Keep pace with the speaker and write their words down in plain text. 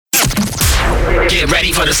Get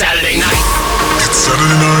ready for the Saturday night. It's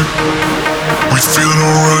Saturday night. We feeling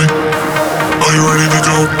alright. Are you ready to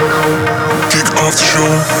go? Kick off the show.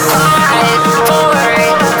 5, 4,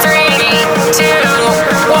 3, 2,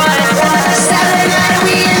 1. Saturday night,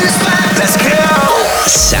 we in the spot. Let's go.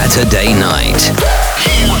 Saturday night.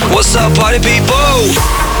 What's up, party people?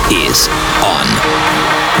 Is on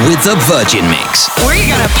with the Virgin Mix. We're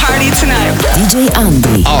gonna party tonight. DJ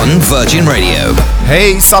ANDI On Virgin Radio.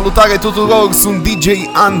 Hei, salutare tuturor, sunt DJ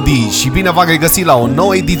ANDI și bine v-am regăsit la o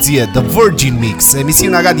nouă ediție The Virgin Mix,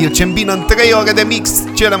 emisiunea radio ce îmbină în 3 ore de mix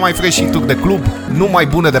cele mai fresh hituri de club, numai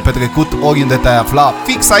bune de petrecut oriunde te-ai afla,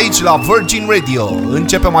 fix aici la Virgin Radio.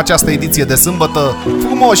 Începem această ediție de sâmbătă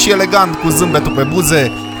frumos și elegant cu zâmbetul pe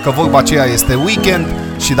buze, că vorba aceea este weekend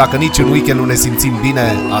și dacă nici în weekend nu ne simțim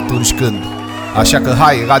bine, atunci când? Așa că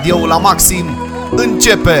hai, radioul la maxim,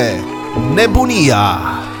 începe nebunia!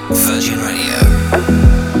 Virgin Radio.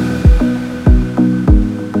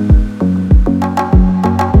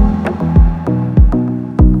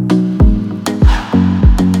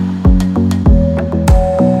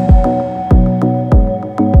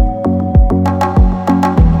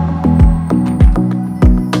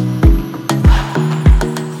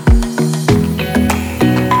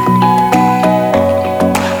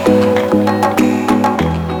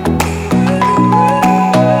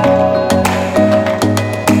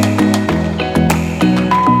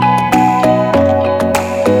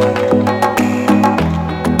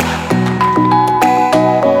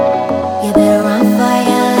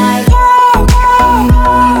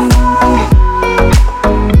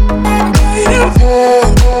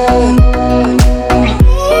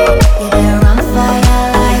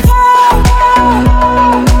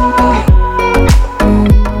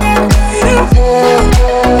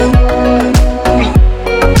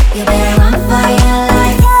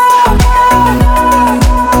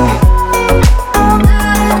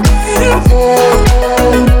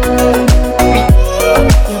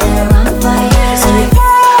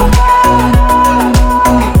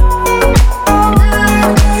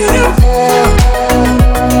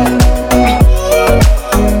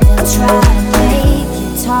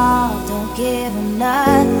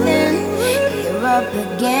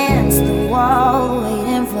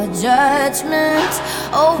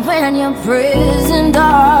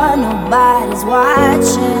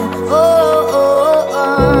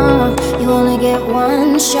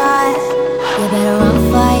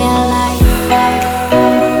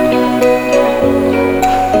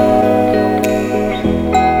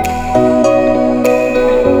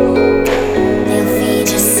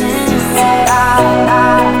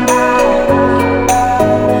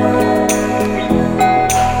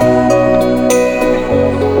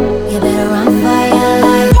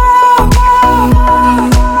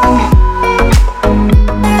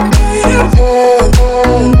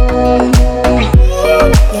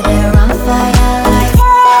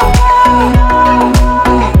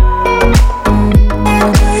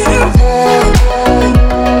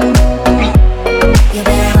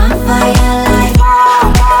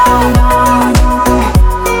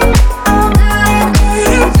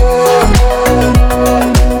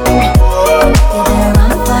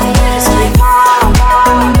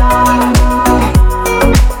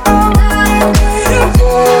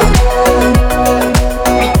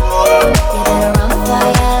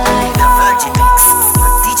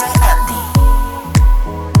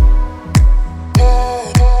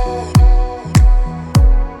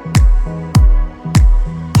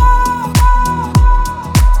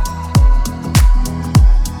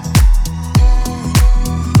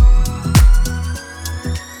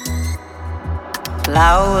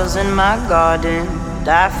 Flowers in my garden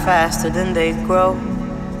die faster than they grow.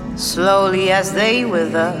 Slowly as they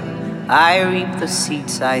wither, I reap the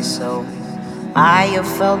seeds I sow. I have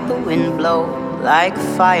felt the wind blow like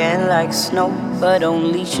fire and like snow, but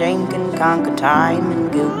only shame can conquer time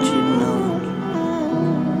and guilt, you know.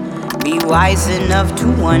 Be wise enough to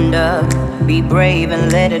wonder, be brave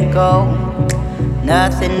and let it go.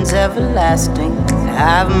 Nothing's everlasting,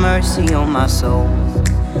 have mercy on my soul.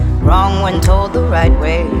 Wrong when told the right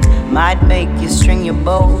way might make you string your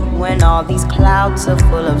bow when all these clouds are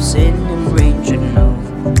full of sin and rain, you know.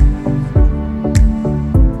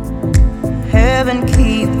 Heaven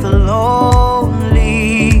keep the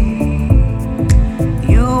lonely.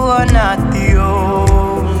 You are not the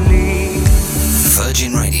only.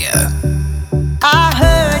 Virgin Radio. I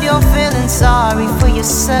heard you're feeling sorry for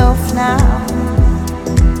yourself now,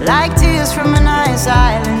 like tears from an ice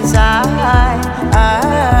island's eye.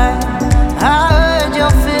 I heard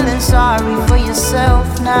you're feeling sorry for yourself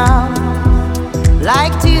now,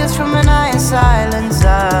 like tears from an ice island's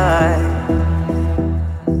eye.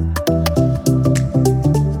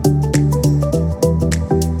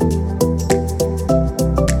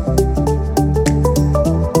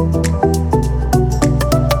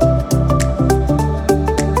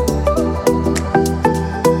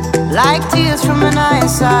 like tears from a night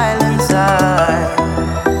silence.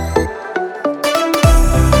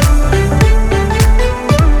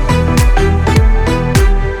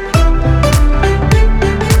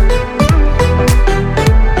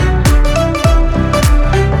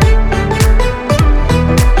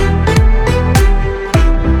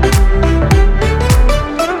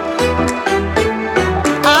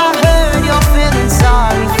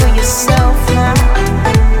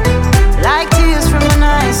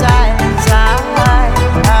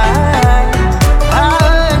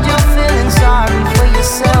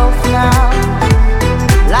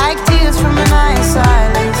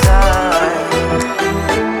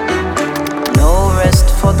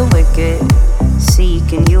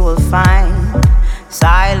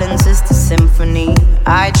 Silence is the symphony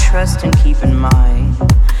I trust and keep in mind.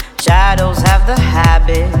 Shadows have the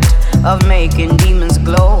habit of making demons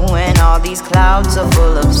glow, and all these clouds are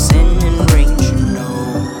full of sin and rain, you know.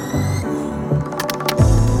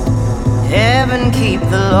 Heaven keep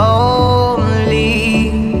the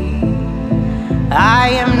lonely, I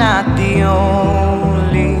am not the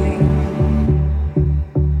only.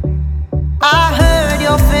 I heard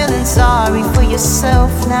you're feeling sorry for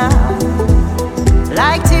yourself now,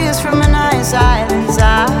 like tears from a night silence.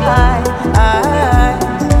 I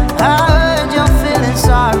heard you're feeling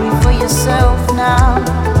sorry for yourself now,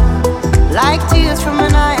 like tears from a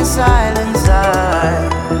night silence.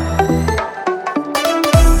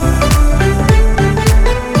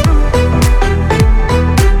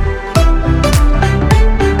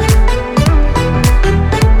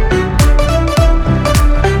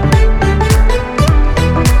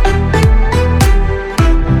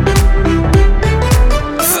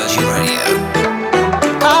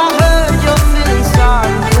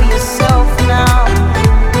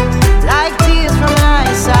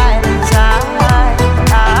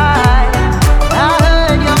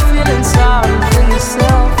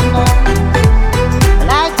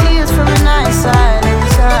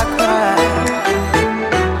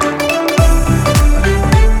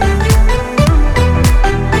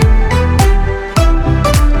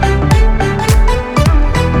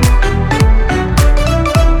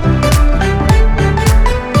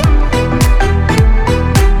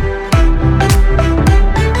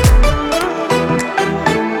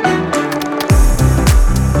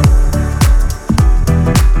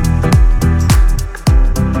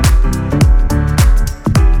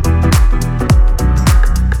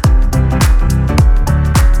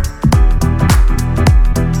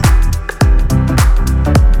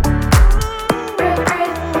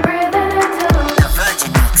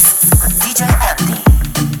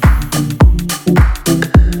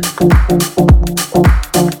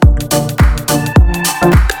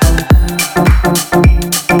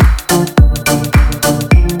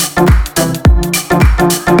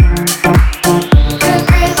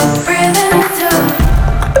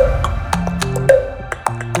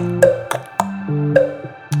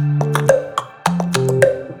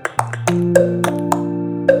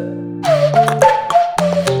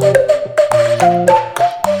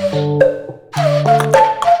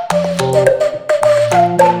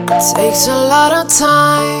 Takes a lot of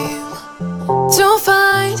time to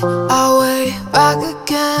find our way back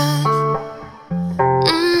again.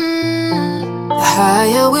 The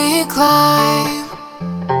higher we climb,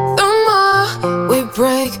 the more we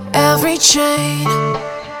break every chain.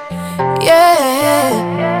 Yeah.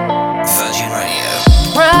 Virgin Radio.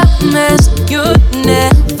 Promise you'd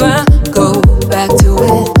never go back to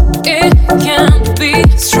it. It can't be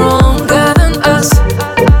stronger than us.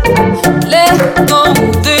 Let go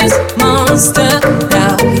this monster,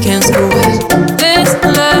 now we can't screw it. This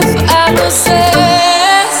love I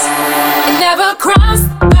possess, it never crossed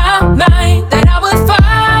my mind that I would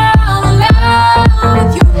fall in love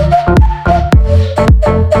with you.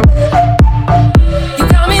 You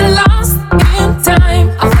got me lost in time,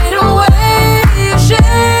 I fade away your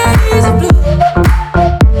shades of blue.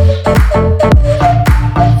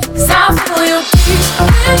 'Cause I feel you deep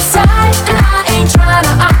inside, and I ain't trying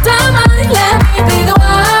to optimize. Let me be the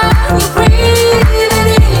one you breathe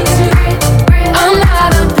into. I'm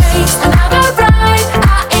not a pace, another ride.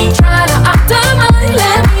 I ain't trying to optimize.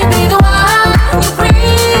 Let me be the one you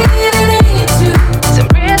breathe into. So I'm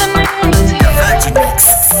breathing into you. TheVirginMix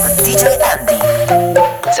with DJ ANDI.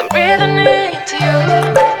 So I'm breathing into you.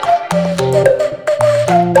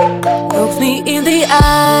 Look me in the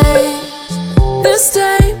eyes this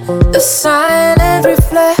time, the silent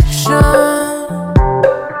reflection.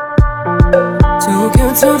 Took you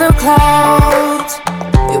to the clouds.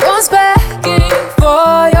 It was begging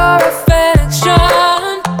for your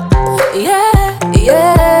affection. Yeah,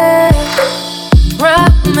 yeah.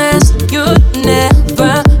 Promise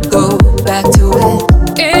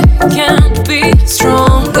can't be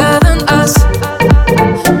stronger than us.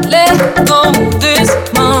 Let go this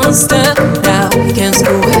monster, now you can't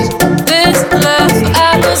screw it. This love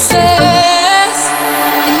I possess,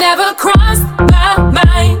 it never crossed my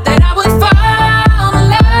mind that I would fall in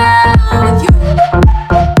love with you.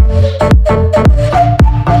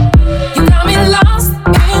 You got me lost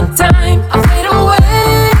in time, I fade away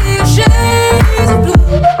your shades of blue.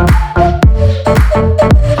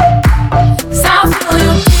 'Cause I feel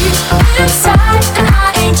you deep inside, and I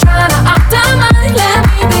ain't tryna optimize. Let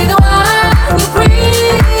me be the one you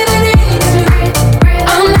breathe into.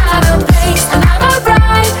 I'm not a place, another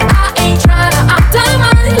ride. I ain't tryna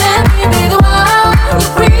optimize. Let me be the one you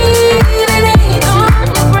breathe into.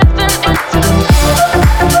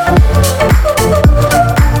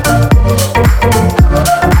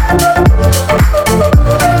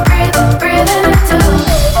 Breathing into.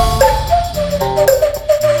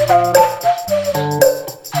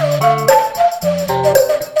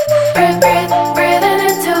 Breathing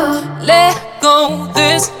into. Let go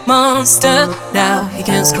this monster, now he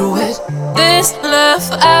can't screw it. This love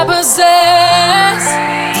I possess,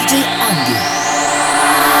 DJ Andy.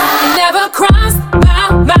 it never crossed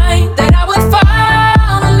my mind that I would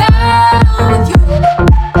fall in love with you.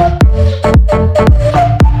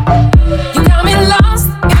 You got me lost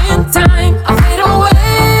in time, I fade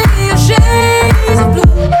away your shades of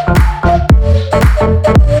blue.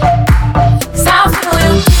 'Cause I feel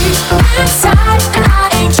you deep inside, and I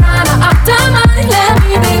ain't tryna optimize. Let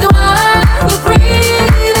me be the one you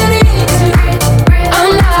breathe into. I'm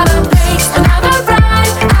not a place, another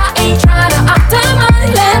ride. I ain't tryna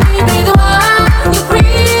optimize. Let me be the one you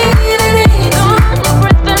breathe into.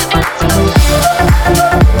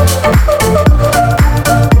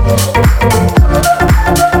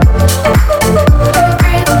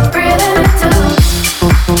 Breathing into.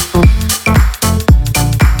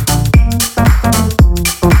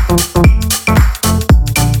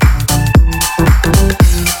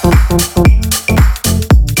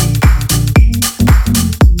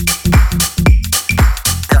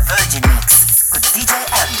 The Virgin Mix with DJ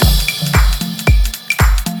Andy.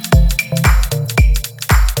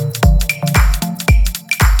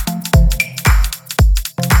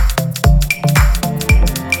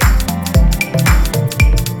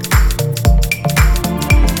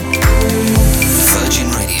 Virgin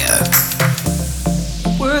Radio.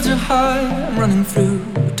 Words are high, I'm running through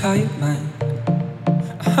a tired mind.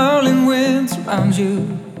 A howling wind surrounds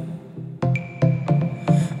you.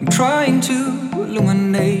 I'm trying to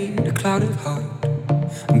illuminate a clouded heart.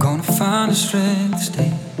 I'm gonna find the strength to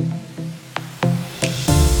stay.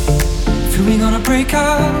 Feel we gonna break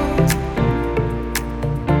out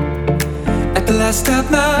at the last step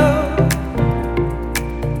now.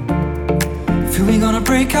 Feel we gonna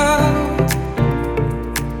break out.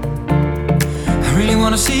 I really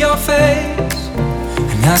wanna see your face.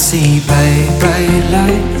 And I see bright, bright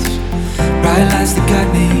lights. Bright lights that got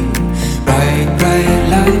me. Bright, bright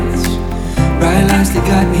lights. Bright lights that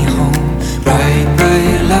got me home. Bright,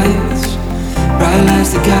 bright lights. Bright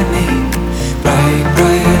lights that got me. Bright,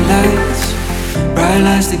 bright lights. Bright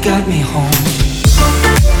lights that got me home.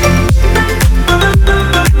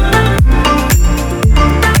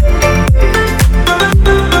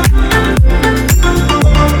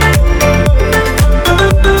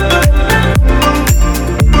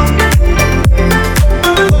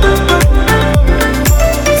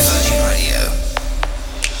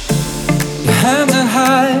 Hands are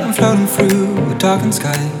high, I'm floating through a darkened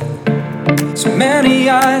sky. So many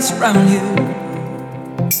eyes surround you.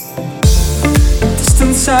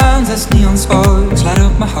 Distant sounds as neon sparks light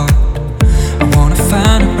up my heart. I wanna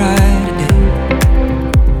find a brighter day.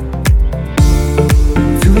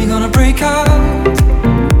 Feel we gonna break out.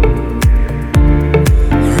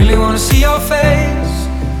 I really wanna see your face.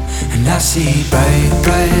 And I see bright,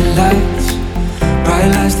 bright lights. Bright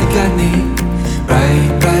lights that got me. Bright,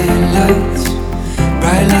 bright lights.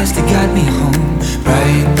 Bright lights that got me home.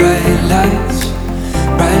 Bright, bright lights.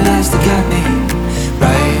 Bright lights that got me.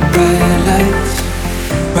 Bright, bright lights.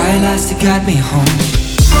 Bright lights that got me home.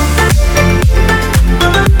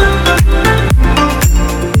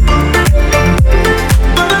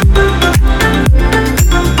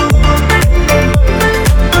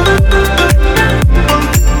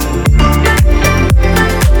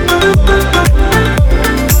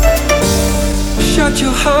 Shut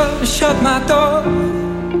your heart, shut my door.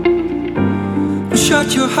 Shut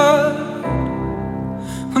your heart.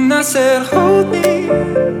 When I said hold me.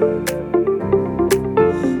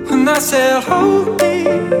 When I said hold me.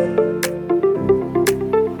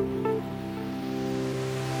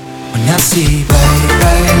 When I see bright,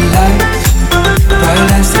 bright lights. Bright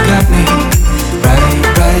lights that got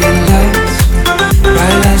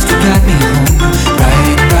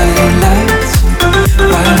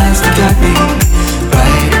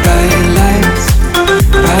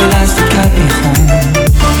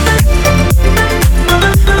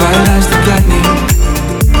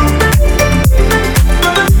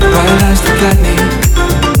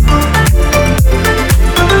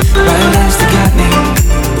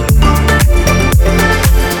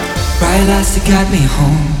bright lights to guide me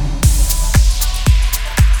home.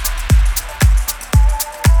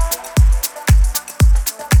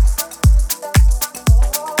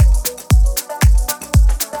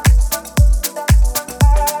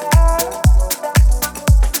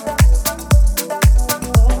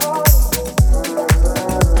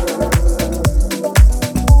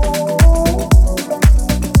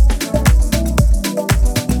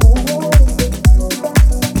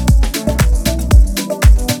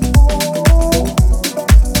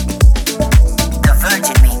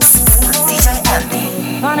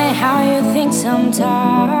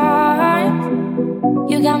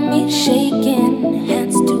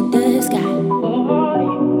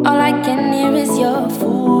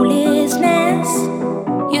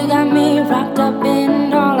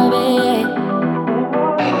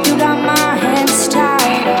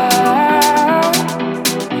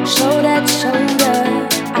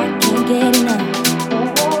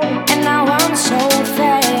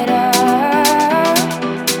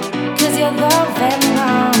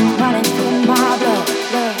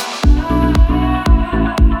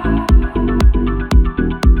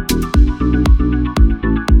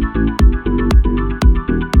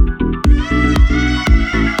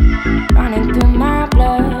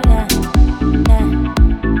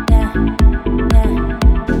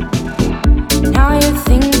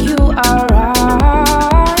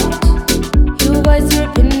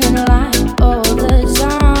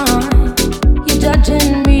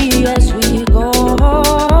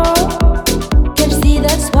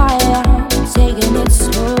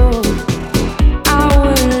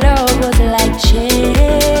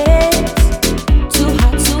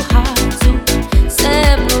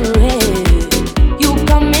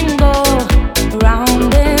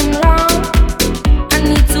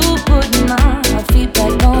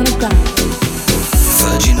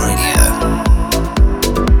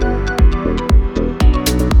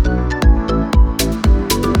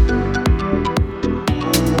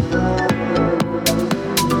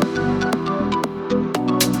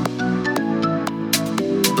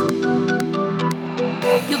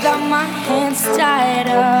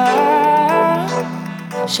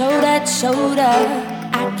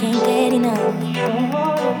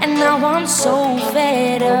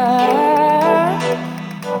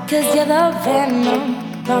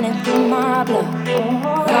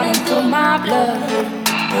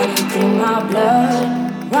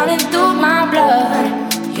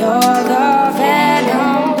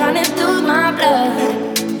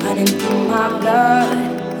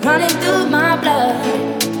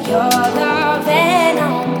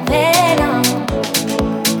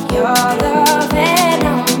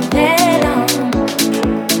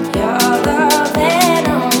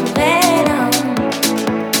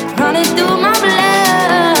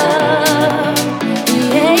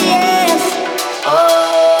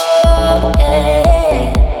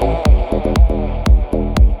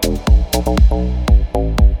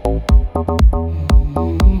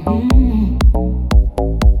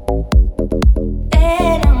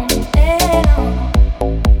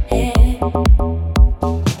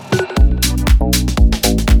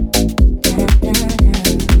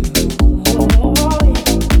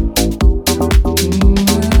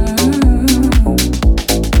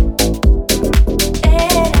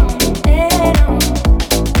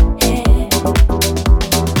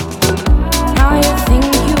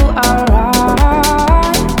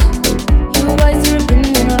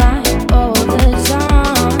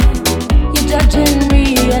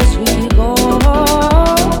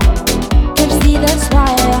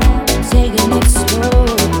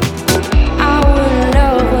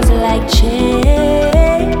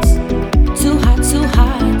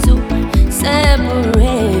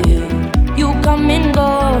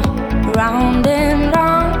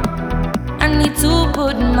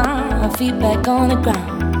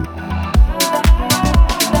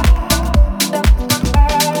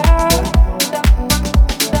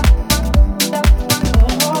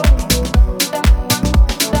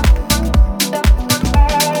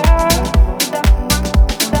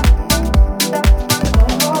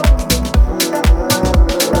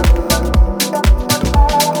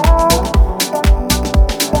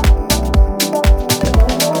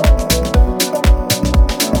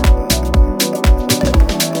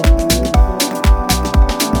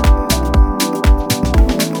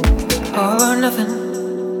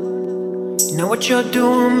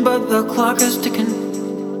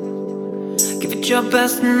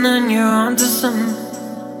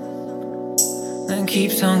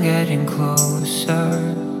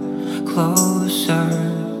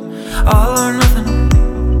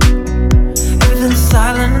 Everything's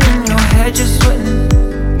silent in your head, just sweating.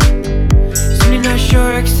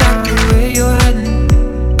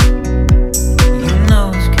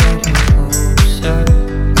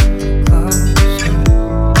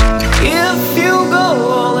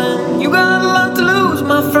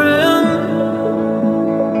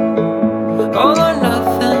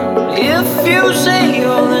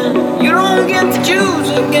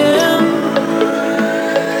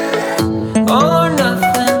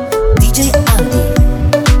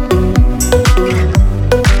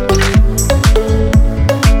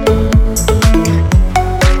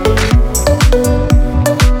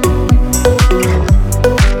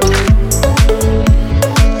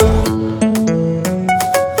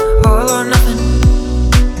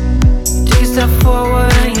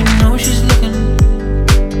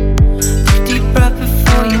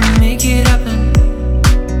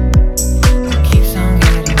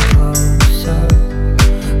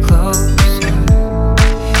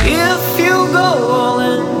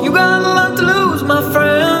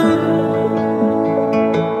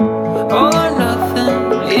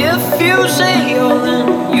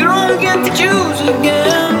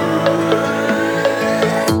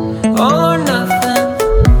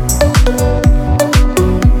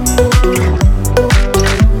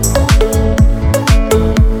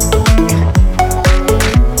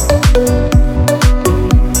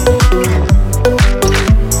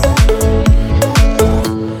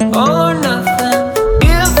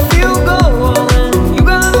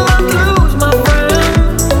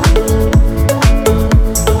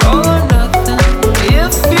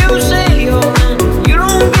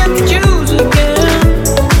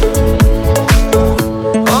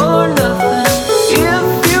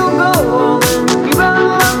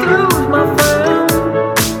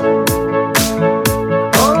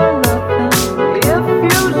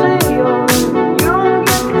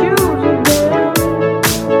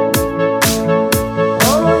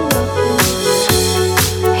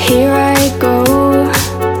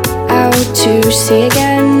 see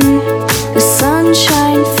again. The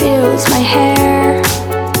sunshine fills my hair,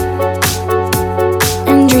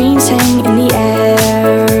 and dreams hang in the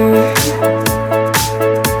air.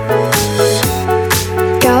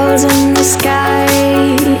 Gulls in the sky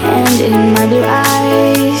and in my blue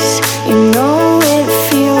eyes, you know it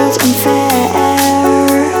feels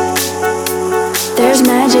unfair. There's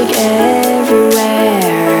magic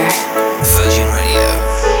everywhere. Virgin Radio.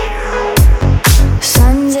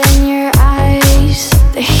 Sun's in your eyes,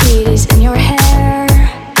 the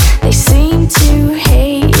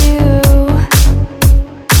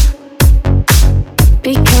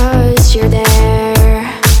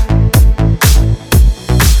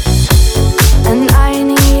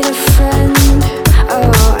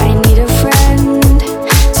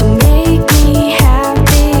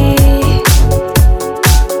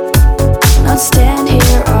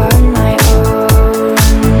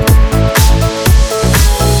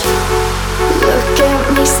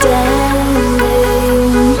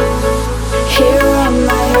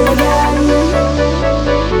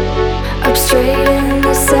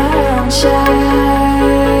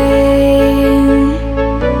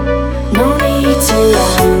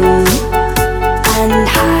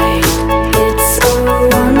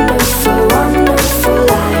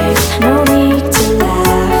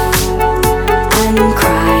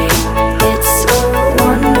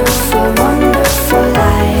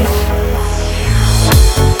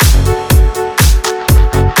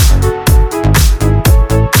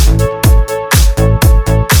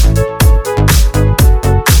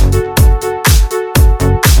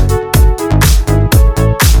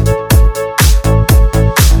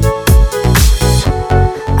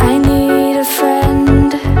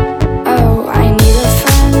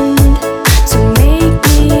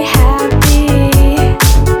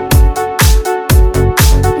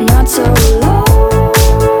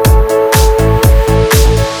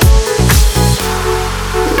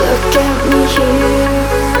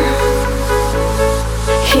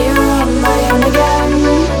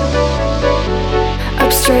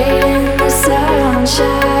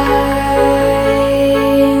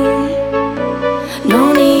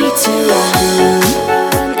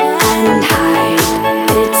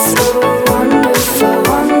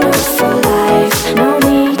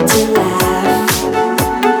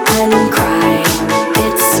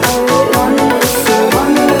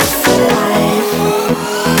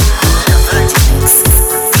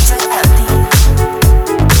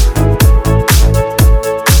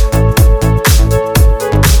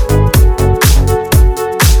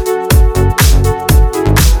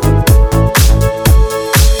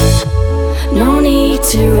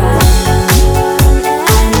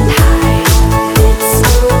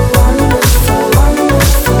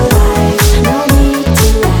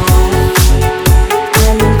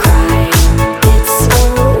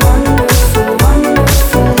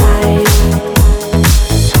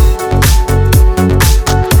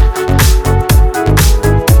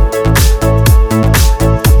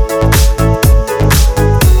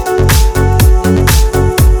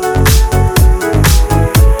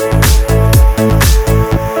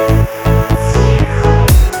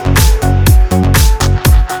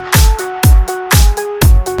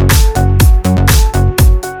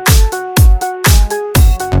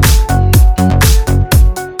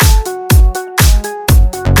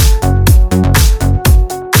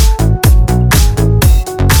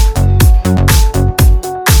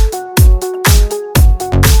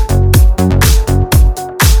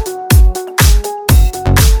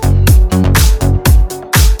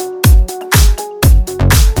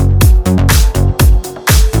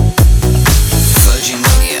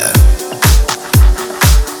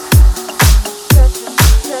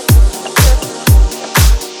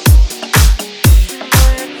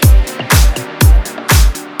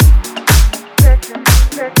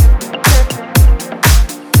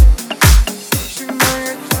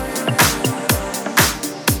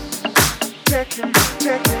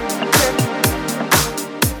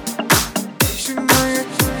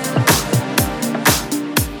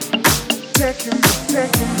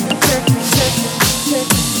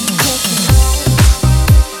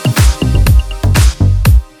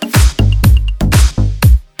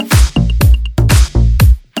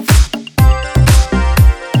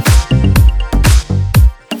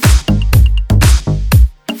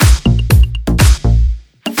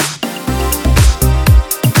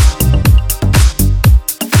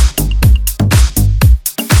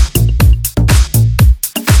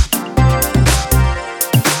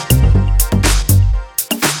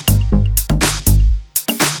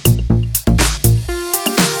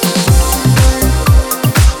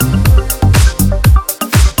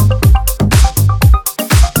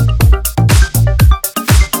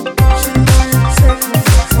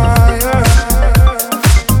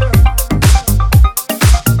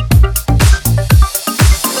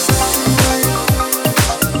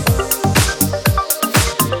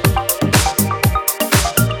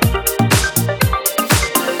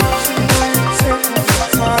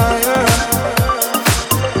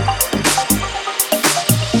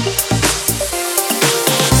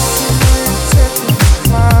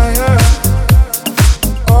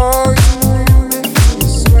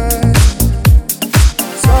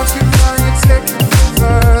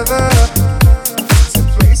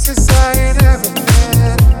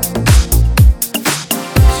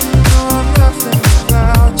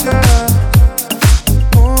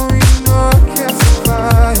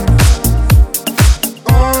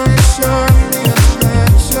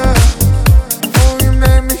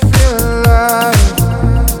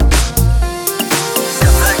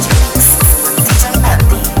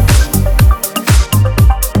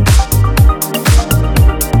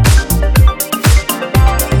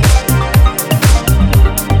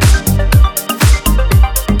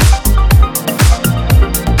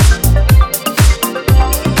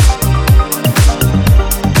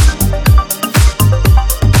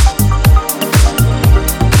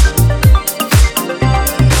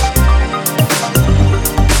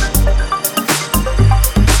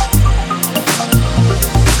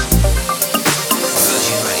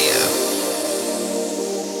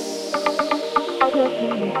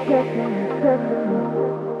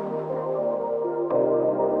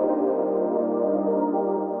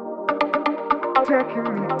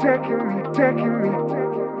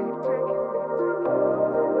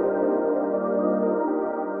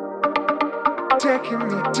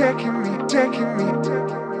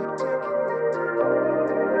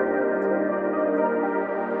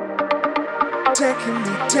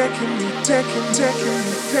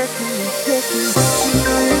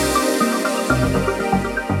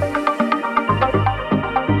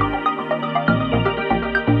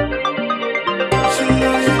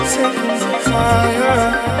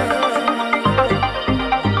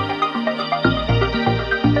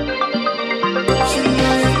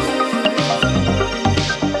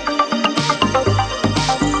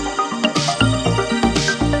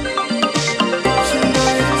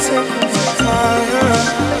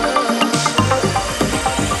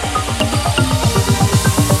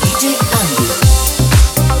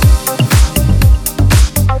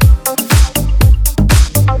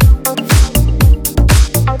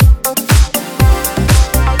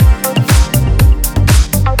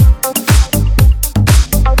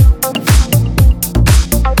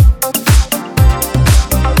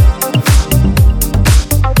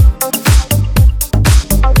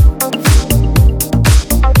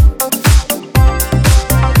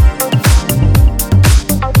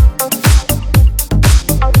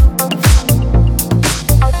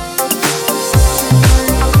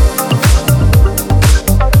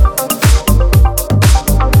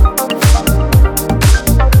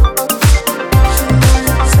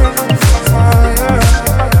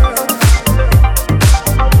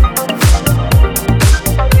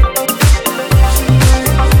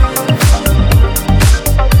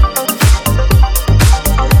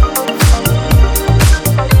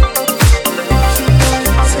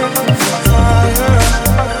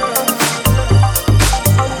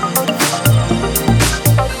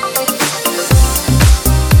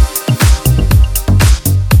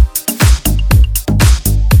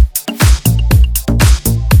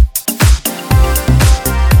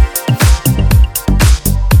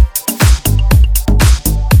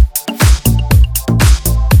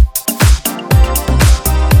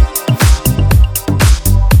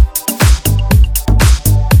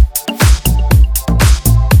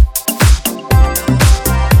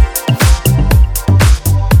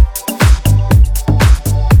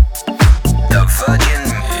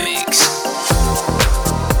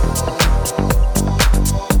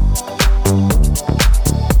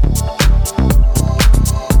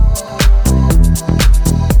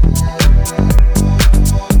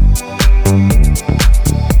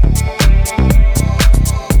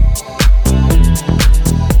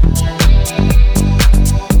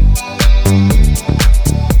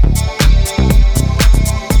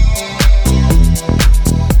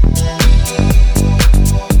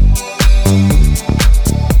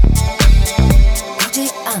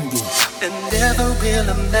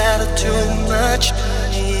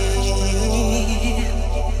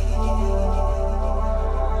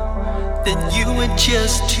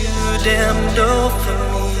just too damn low for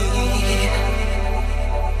me.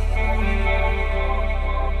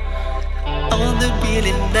 All that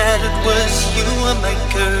really mattered was you were my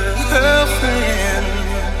girlfriend.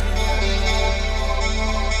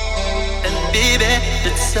 And baby,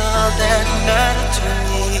 that's all that mattered to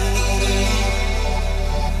me.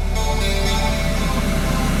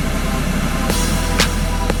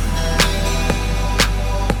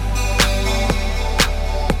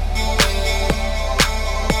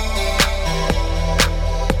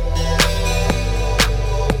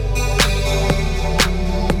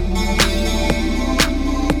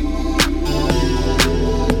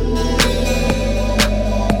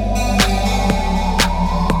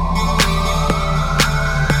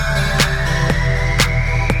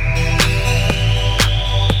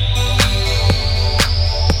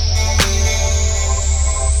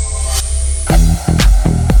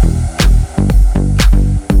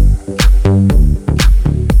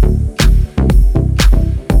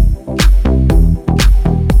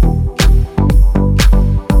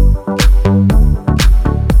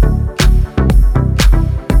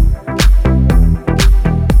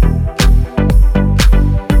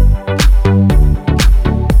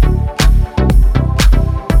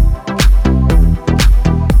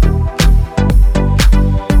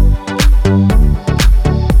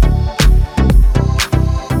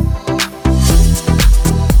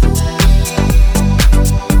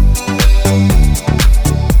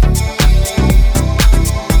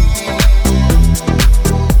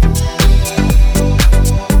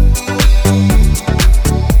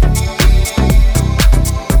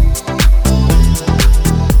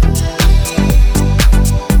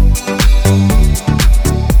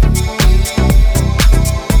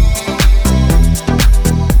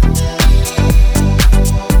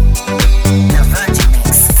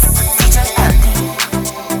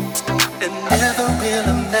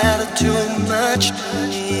 much to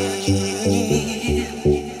me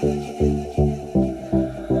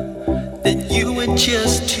that you were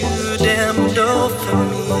just too damn dull for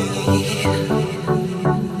me.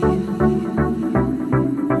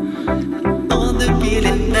 All that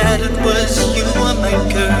really mattered was you were my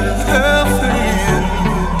girlfriend,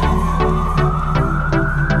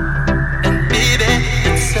 and baby,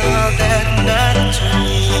 it's all that mattered to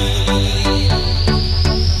me.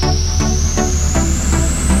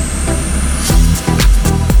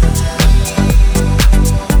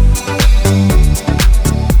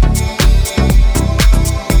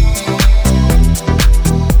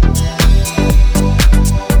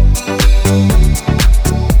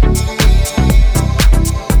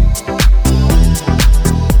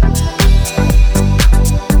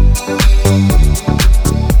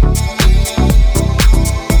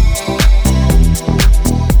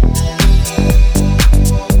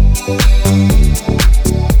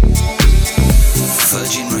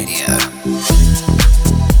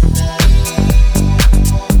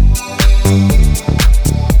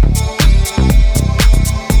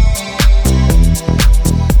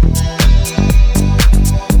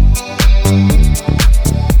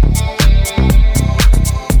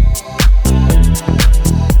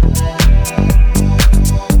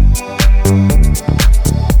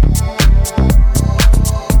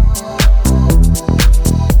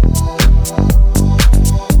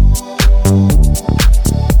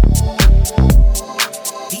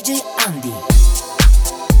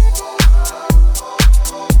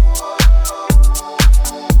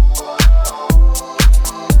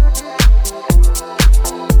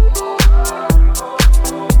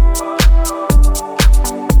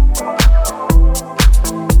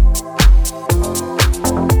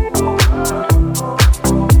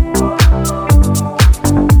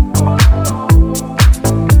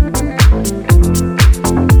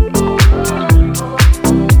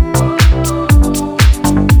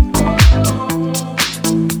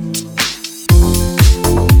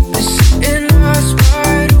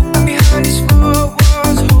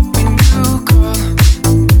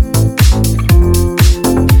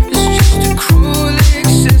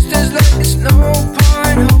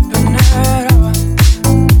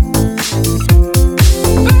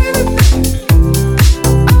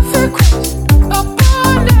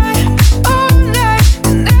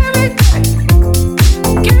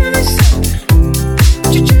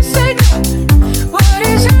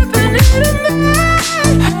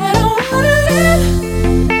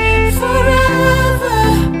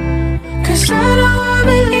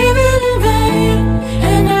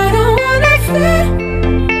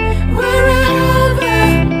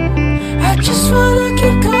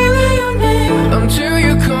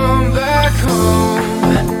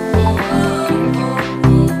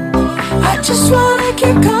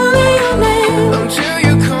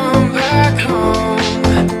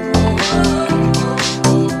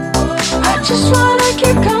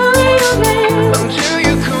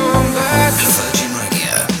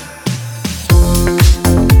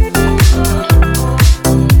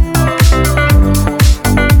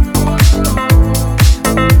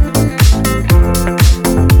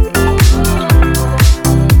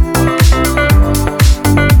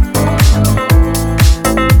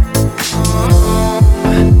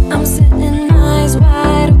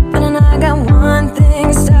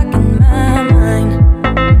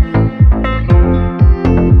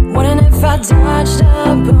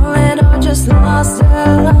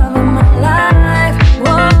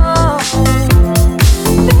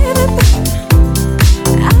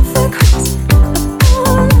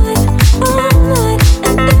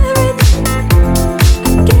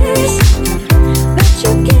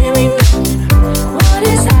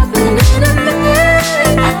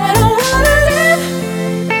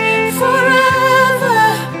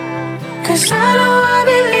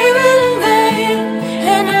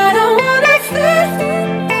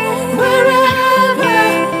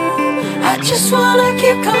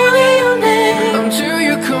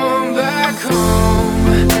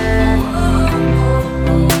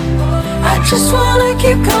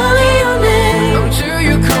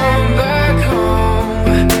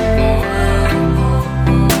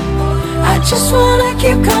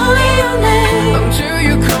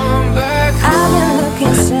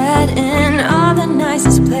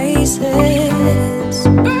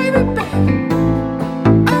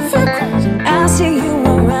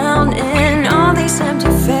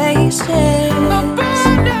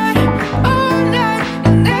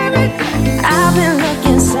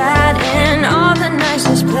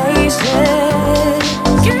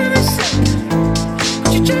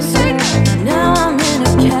 Now I'm in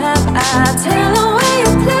a cab, I tell her where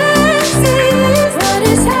you play.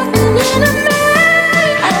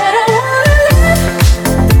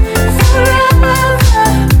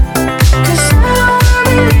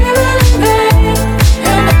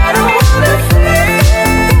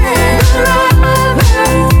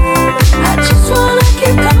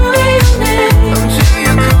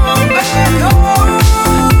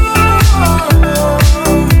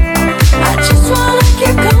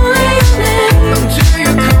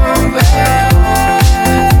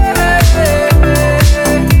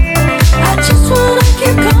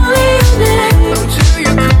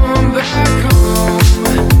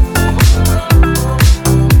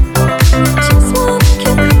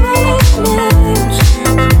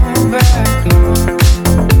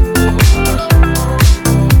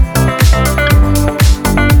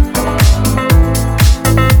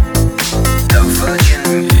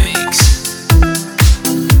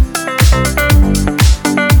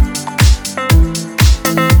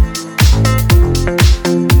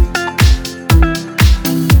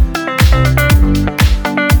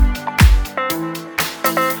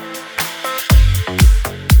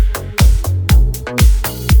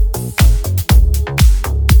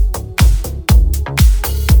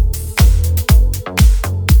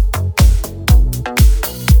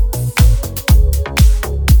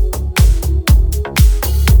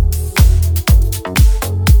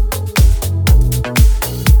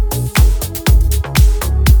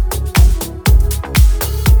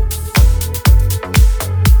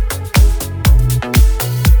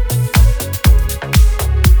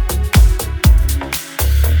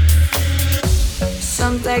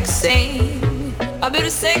 texting, a bit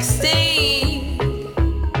of sexting.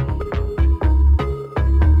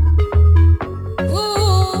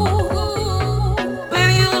 Ooh,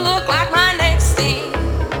 baby, you look like my next thing.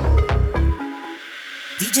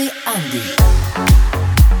 DJ Andy.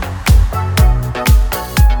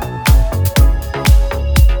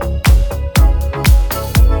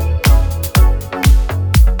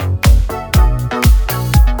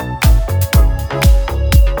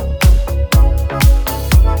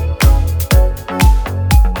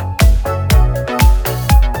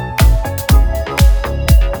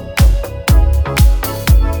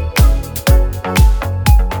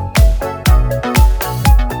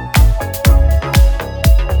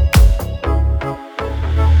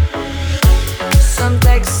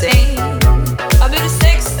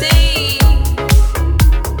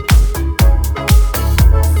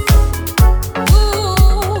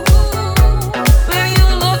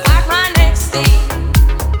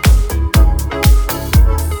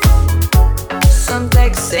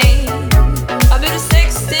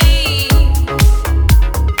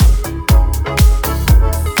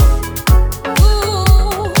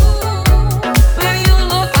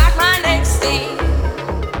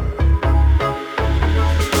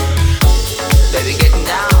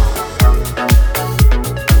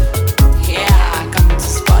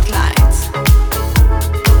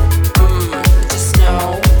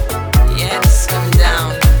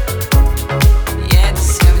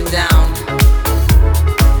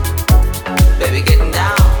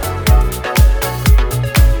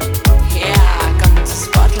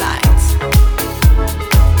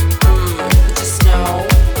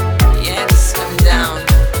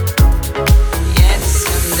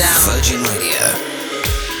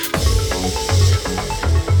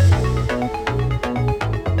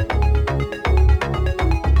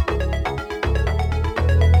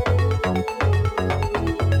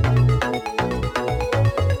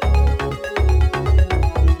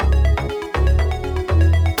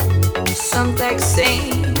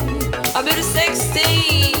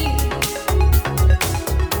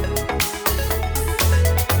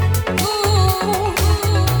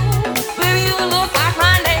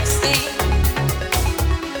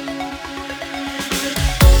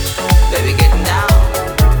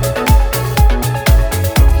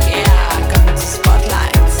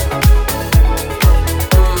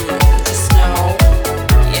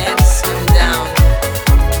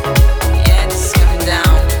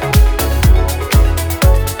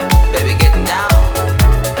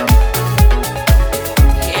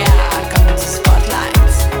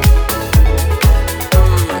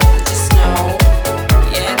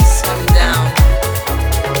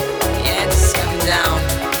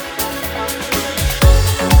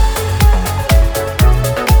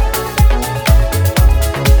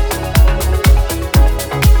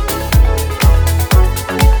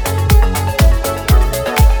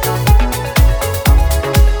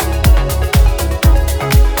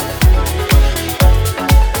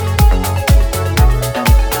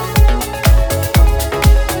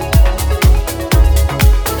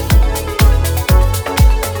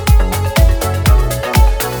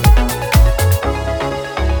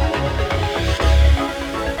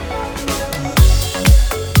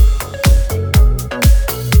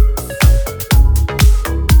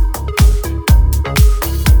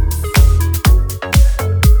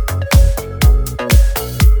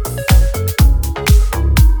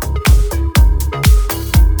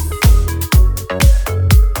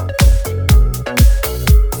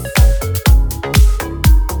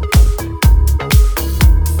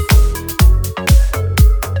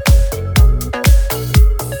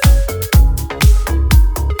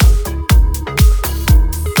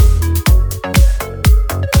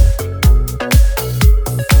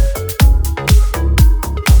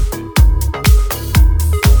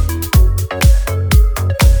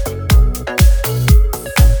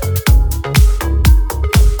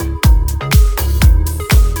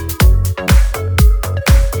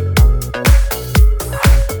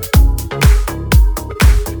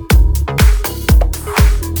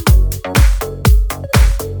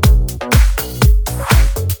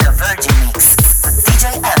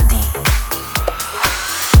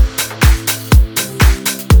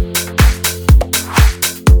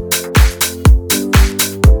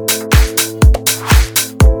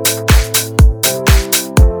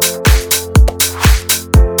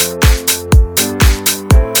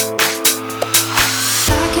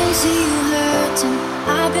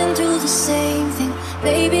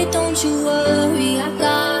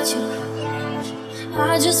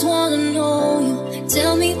 just wanna know you.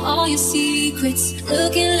 Tell me all your secrets,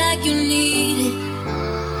 looking like you need it.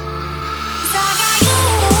 'Cause I got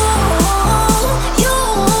you.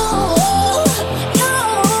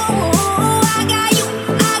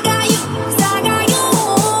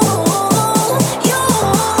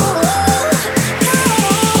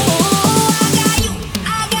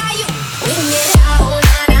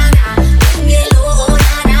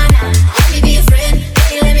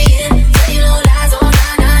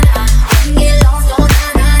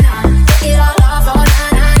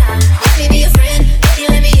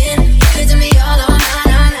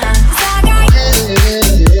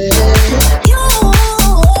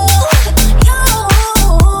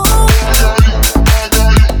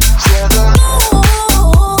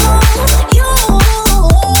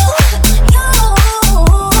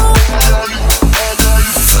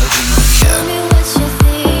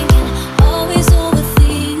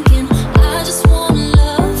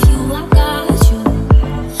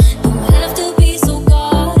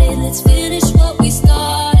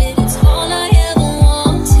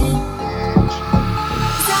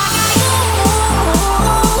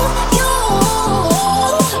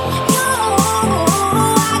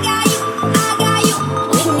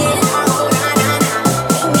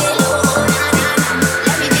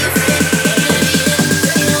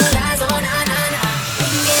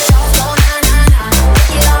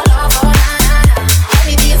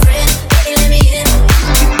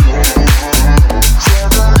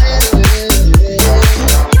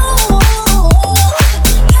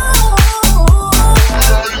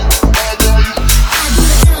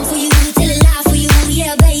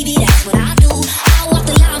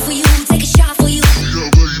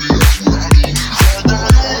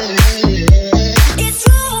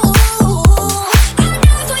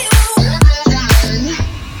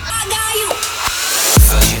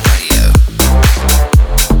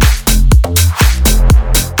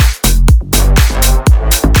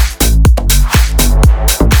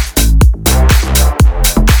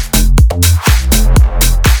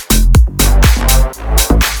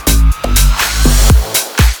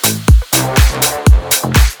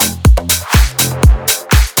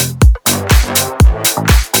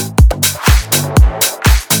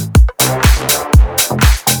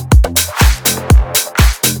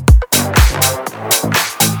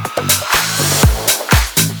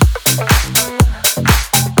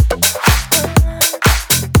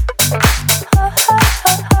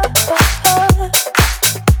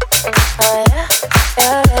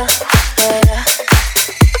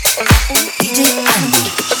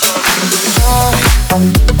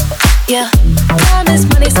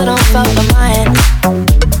 so don't fuck with mine.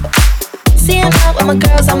 Seeing out with my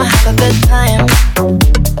girls, I'ma have a good time.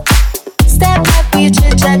 Step back with your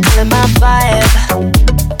chit chat, killing my vibe.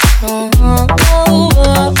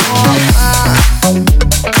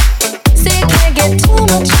 See, you can't get too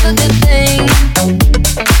much of a good thing.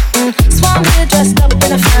 Swan here dressed up in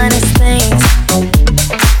the finest things.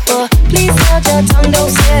 But please hold your tongue, don't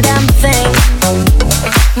say a damn thing.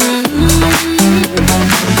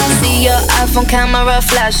 See your iPhone camera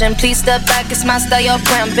flashing. Please step back, it's my style, you're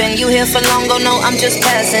cramping. You here for long, go no, I'm just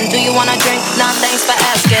passing. Do you wanna drink? Nah, thanks for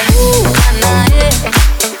asking. Ooh, nah, nah, yeah.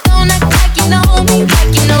 Don't act like you know me,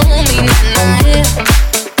 like you know me, nah, nah, yeah.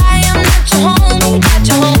 I am not your homie, not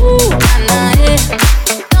your homie, ooh, nah, nah, yeah.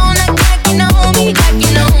 Don't act like you know me, like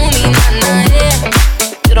you know me, nah, nah, yeah.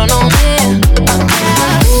 You don't know me,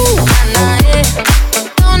 ooh, nah, nah, yeah.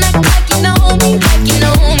 Don't act like you know me, like you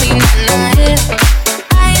know me, nah, nah, yeah.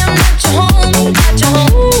 I am not your homie, not your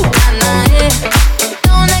homie, ooh, nah, nah, yeah.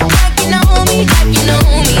 Don't act like you know me, like you know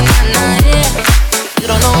me, nah, nah, yeah. You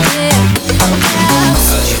don't know me,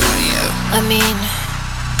 I mean,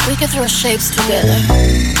 we can throw shapes together,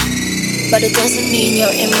 but it doesn't mean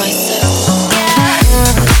you're in my circle.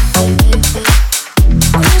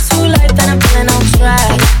 Cruise through life and I'm feeling on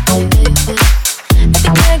track. If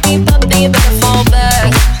you can't keep up, then you better fall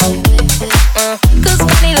back. Cause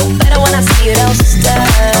money look better when I see it all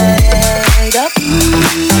stacked up.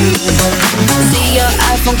 See your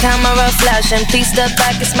iPhone camera flashing. Please step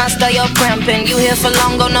back, it's my style, you're cramping. You here for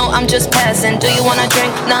long, go no, I'm just passing. Do you wanna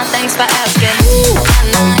drink? Nah, thanks for asking. Ooh,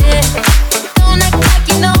 nah, nah, yeah. Don't act like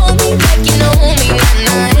you know me, like you know me, nah,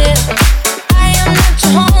 nah, yeah. I am not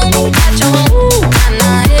your homie, not your homie, ooh, nah,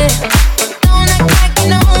 nah, yeah. Don't act like you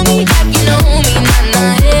know me, like you know me, nah,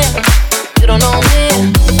 nah, yeah. You don't know me,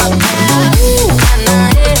 ooh, nah, nah,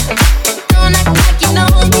 yeah. Don't act like you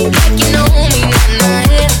know me, like you know me, nah, nah,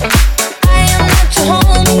 yeah. I am not your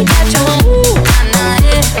homie, not your homie, ooh, nah, nah,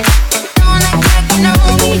 yeah. Don't act like you know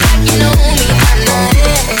me, like you know me, nah, nah,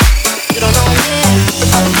 yeah. You don't know me.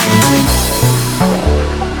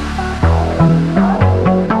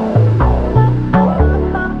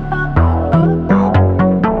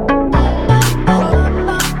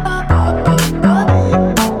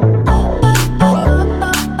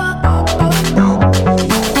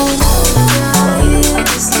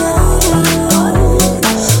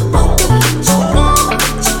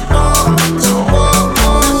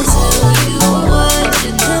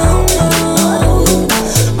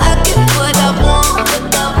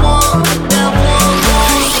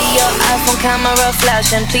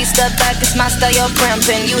 Flashing. Please step back, it's my style, you're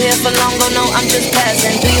cramping. You here for long, go no, I'm just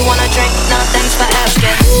passing. Do you wanna drink? Nah, thanks for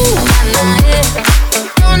asking. Ooh, nah, nah, yeah.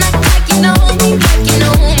 Don't act like you know me, like you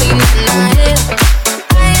know me, nah, nah, yeah.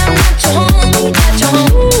 I am not your homie, not your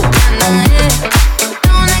homie, ooh, nah, nah, yeah.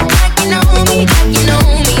 Don't act like you know me, like you know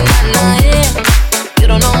me, nah, nah, yeah. You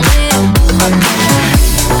don't know me.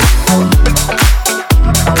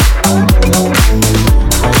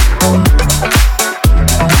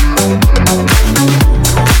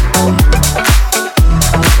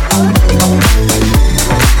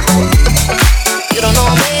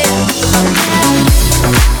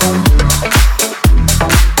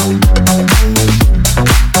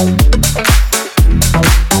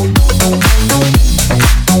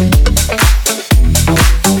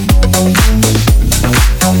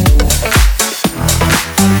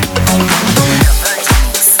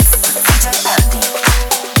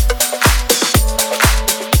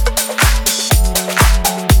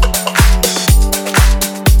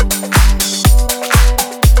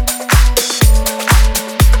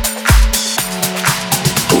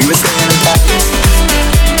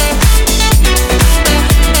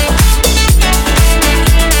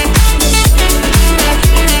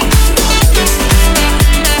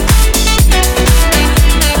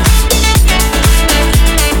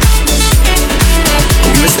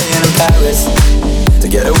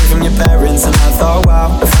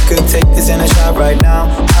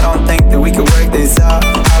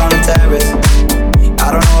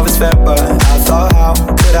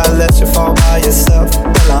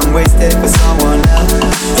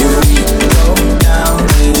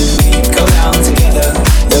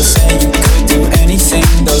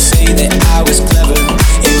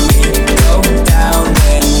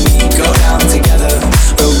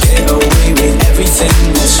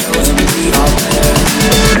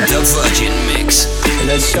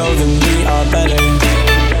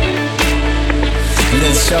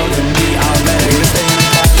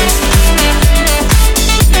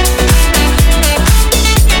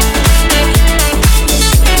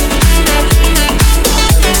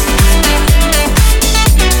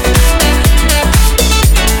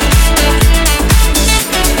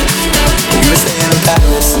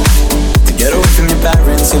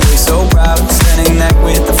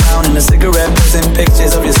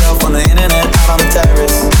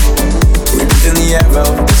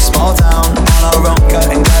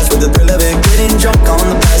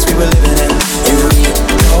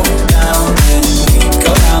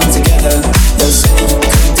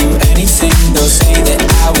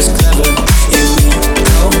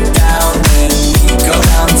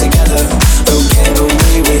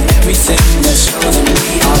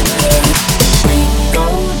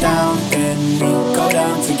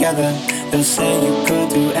 They'll say you could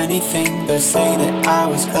do anything. They'll say that I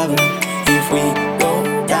was clever. If we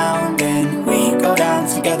go down, then we go down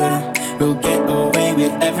together. We'll get away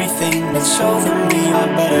with everything. Let's show them we are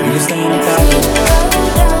better. We were staying in private.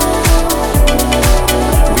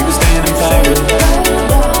 We were staying in private.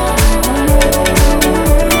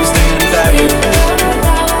 We were staying in private.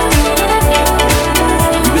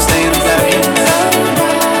 We were staying in private.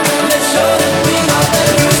 Let's show them we are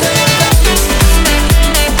better. We were staying in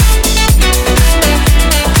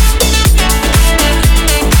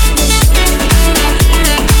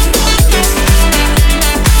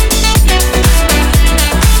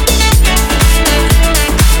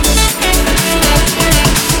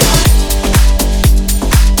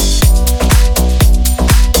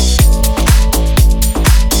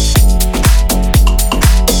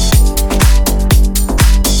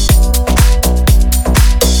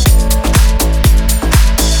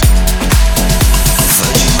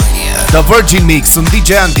The Virgin Mix, sunt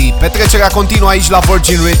DJ Andy. Petrecerea continuă aici la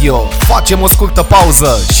Virgin Radio. Facem o scurtă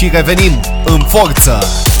pauză și revenim în forță.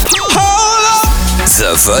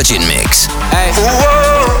 The Virgin Mix. Hey.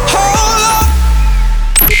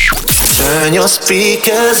 Turn your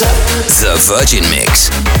speakers up. The Virgin Mix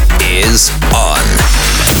is on.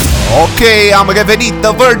 Ok, am revenit,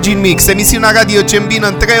 The Virgin Mix, emisiunea radio ce îmbină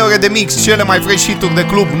în 3 ore de mix cele mai fresh hit-uri de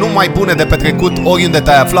club, numai bune de petrecut oriunde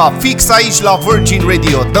te-ai afla, fix aici la Virgin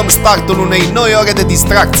Radio. Dăm startul unei noi ore de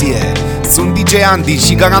distracție. Sunt DJ Andy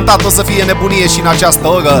și garantat o să fie nebunie și în această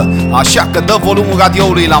oră, așa că dă volumul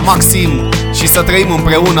radioului la maxim și să trăim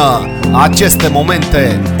împreună aceste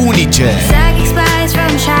momente unice.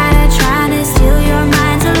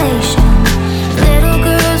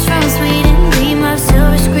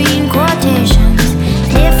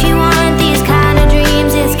 If you want these kind of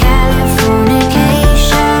dreams, it's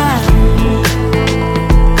Californication.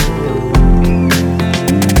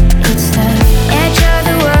 It's the edge of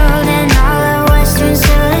the world and all of Western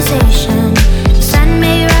civilization. The sun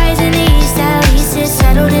may rise in the east, at least it's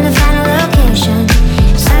settled in a final location.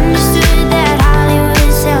 It's understood that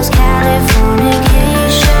Hollywood sells Californication.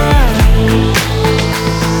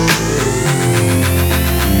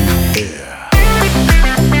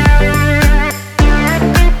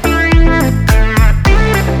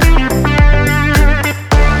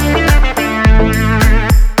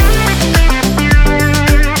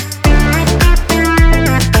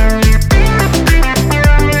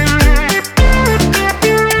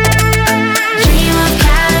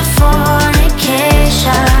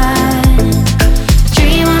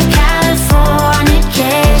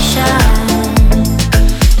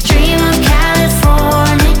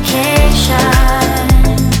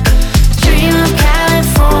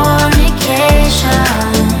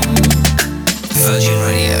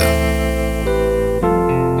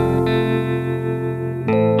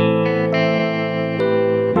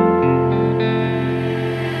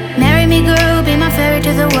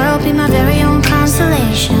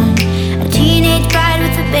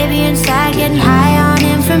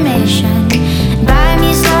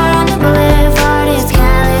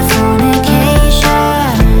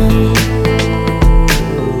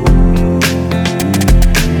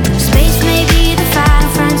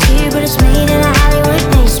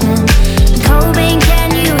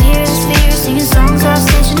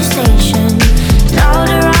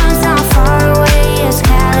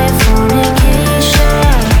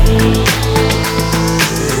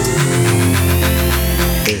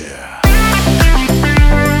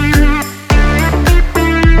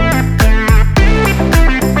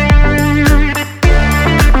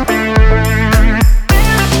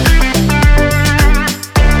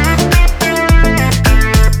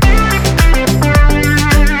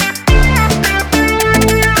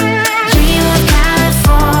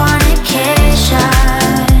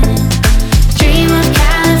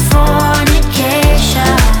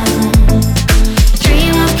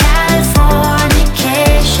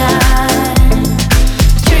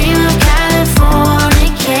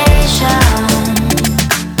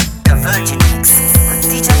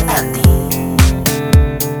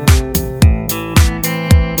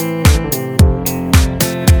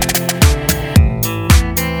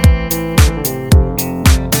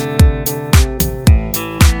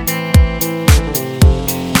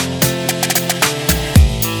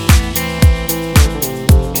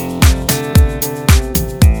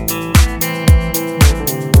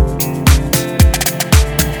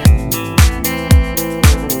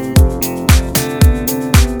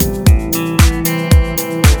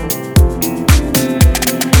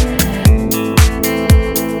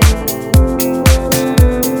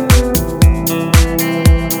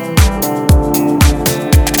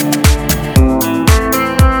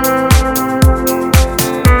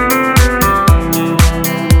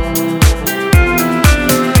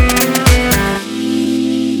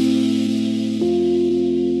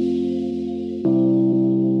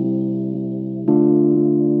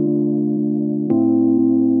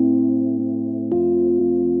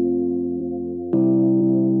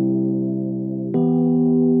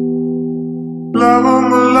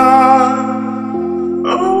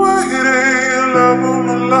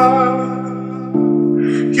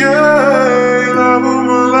 love of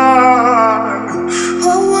my life.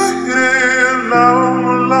 I'm waiting, love of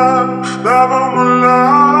my life, love of my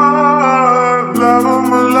life, love of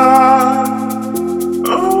my life.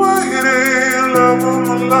 I'm waiting, love of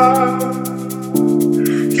my life.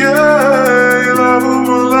 Yeah, love of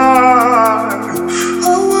my life.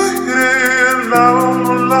 I'm waiting, love of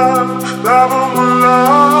my life, love of my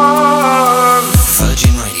life.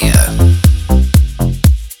 Virgin Radio.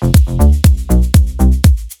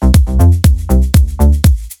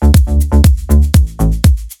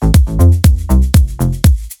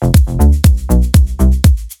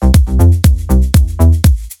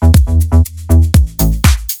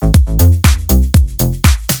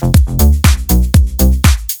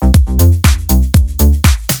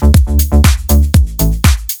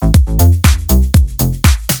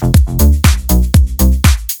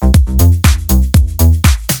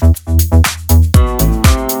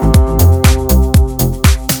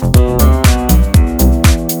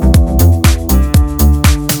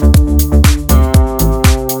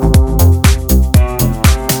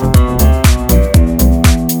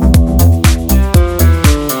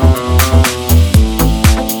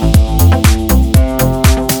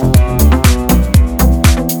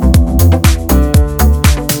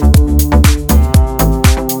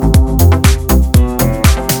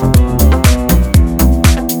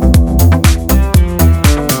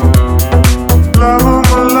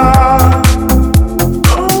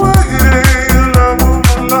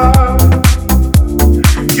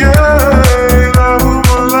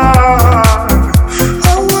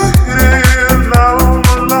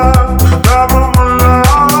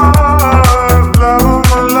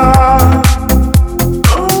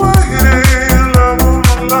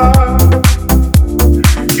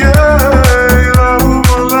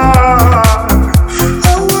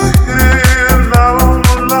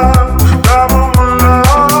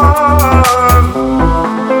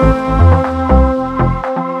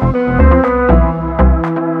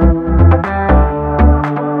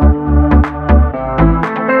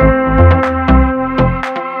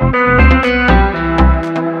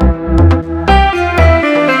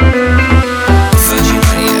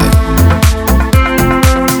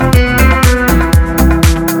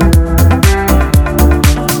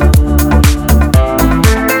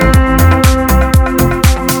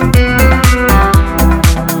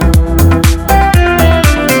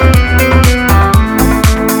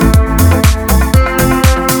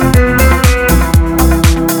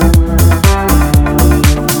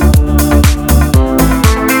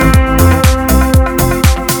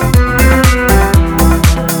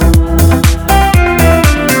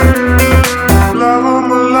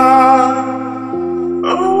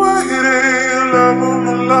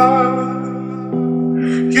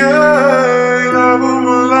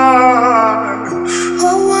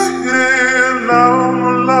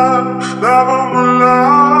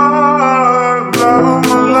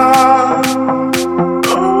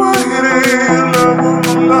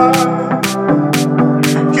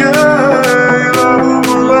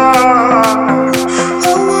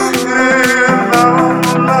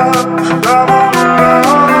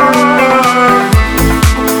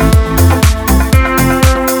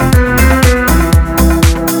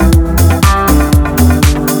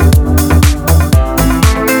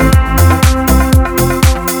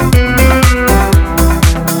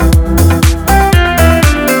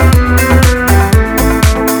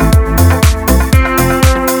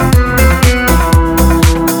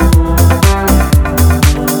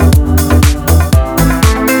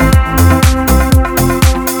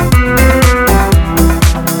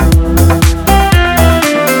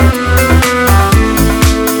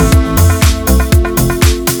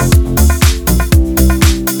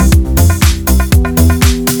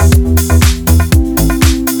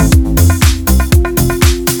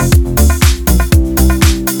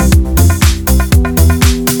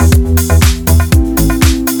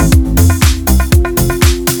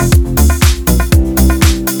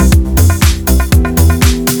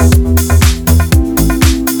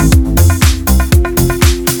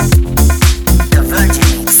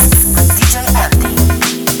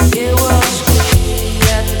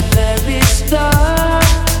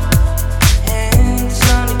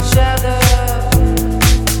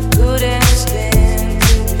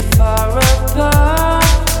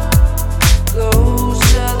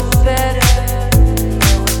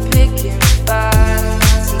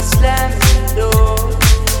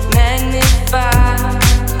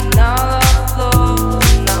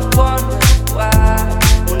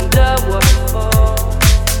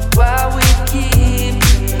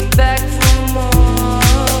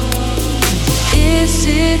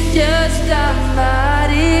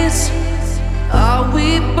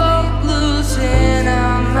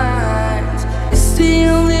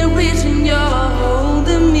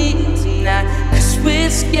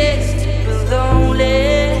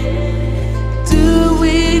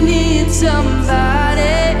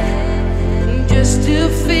 just to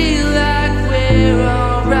feel like we're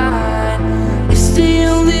alright. It's the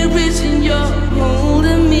only reason you're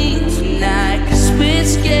holding me tonight, 'cause we're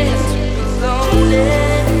scared to be lonely.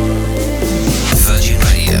 Virgin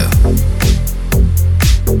Radio.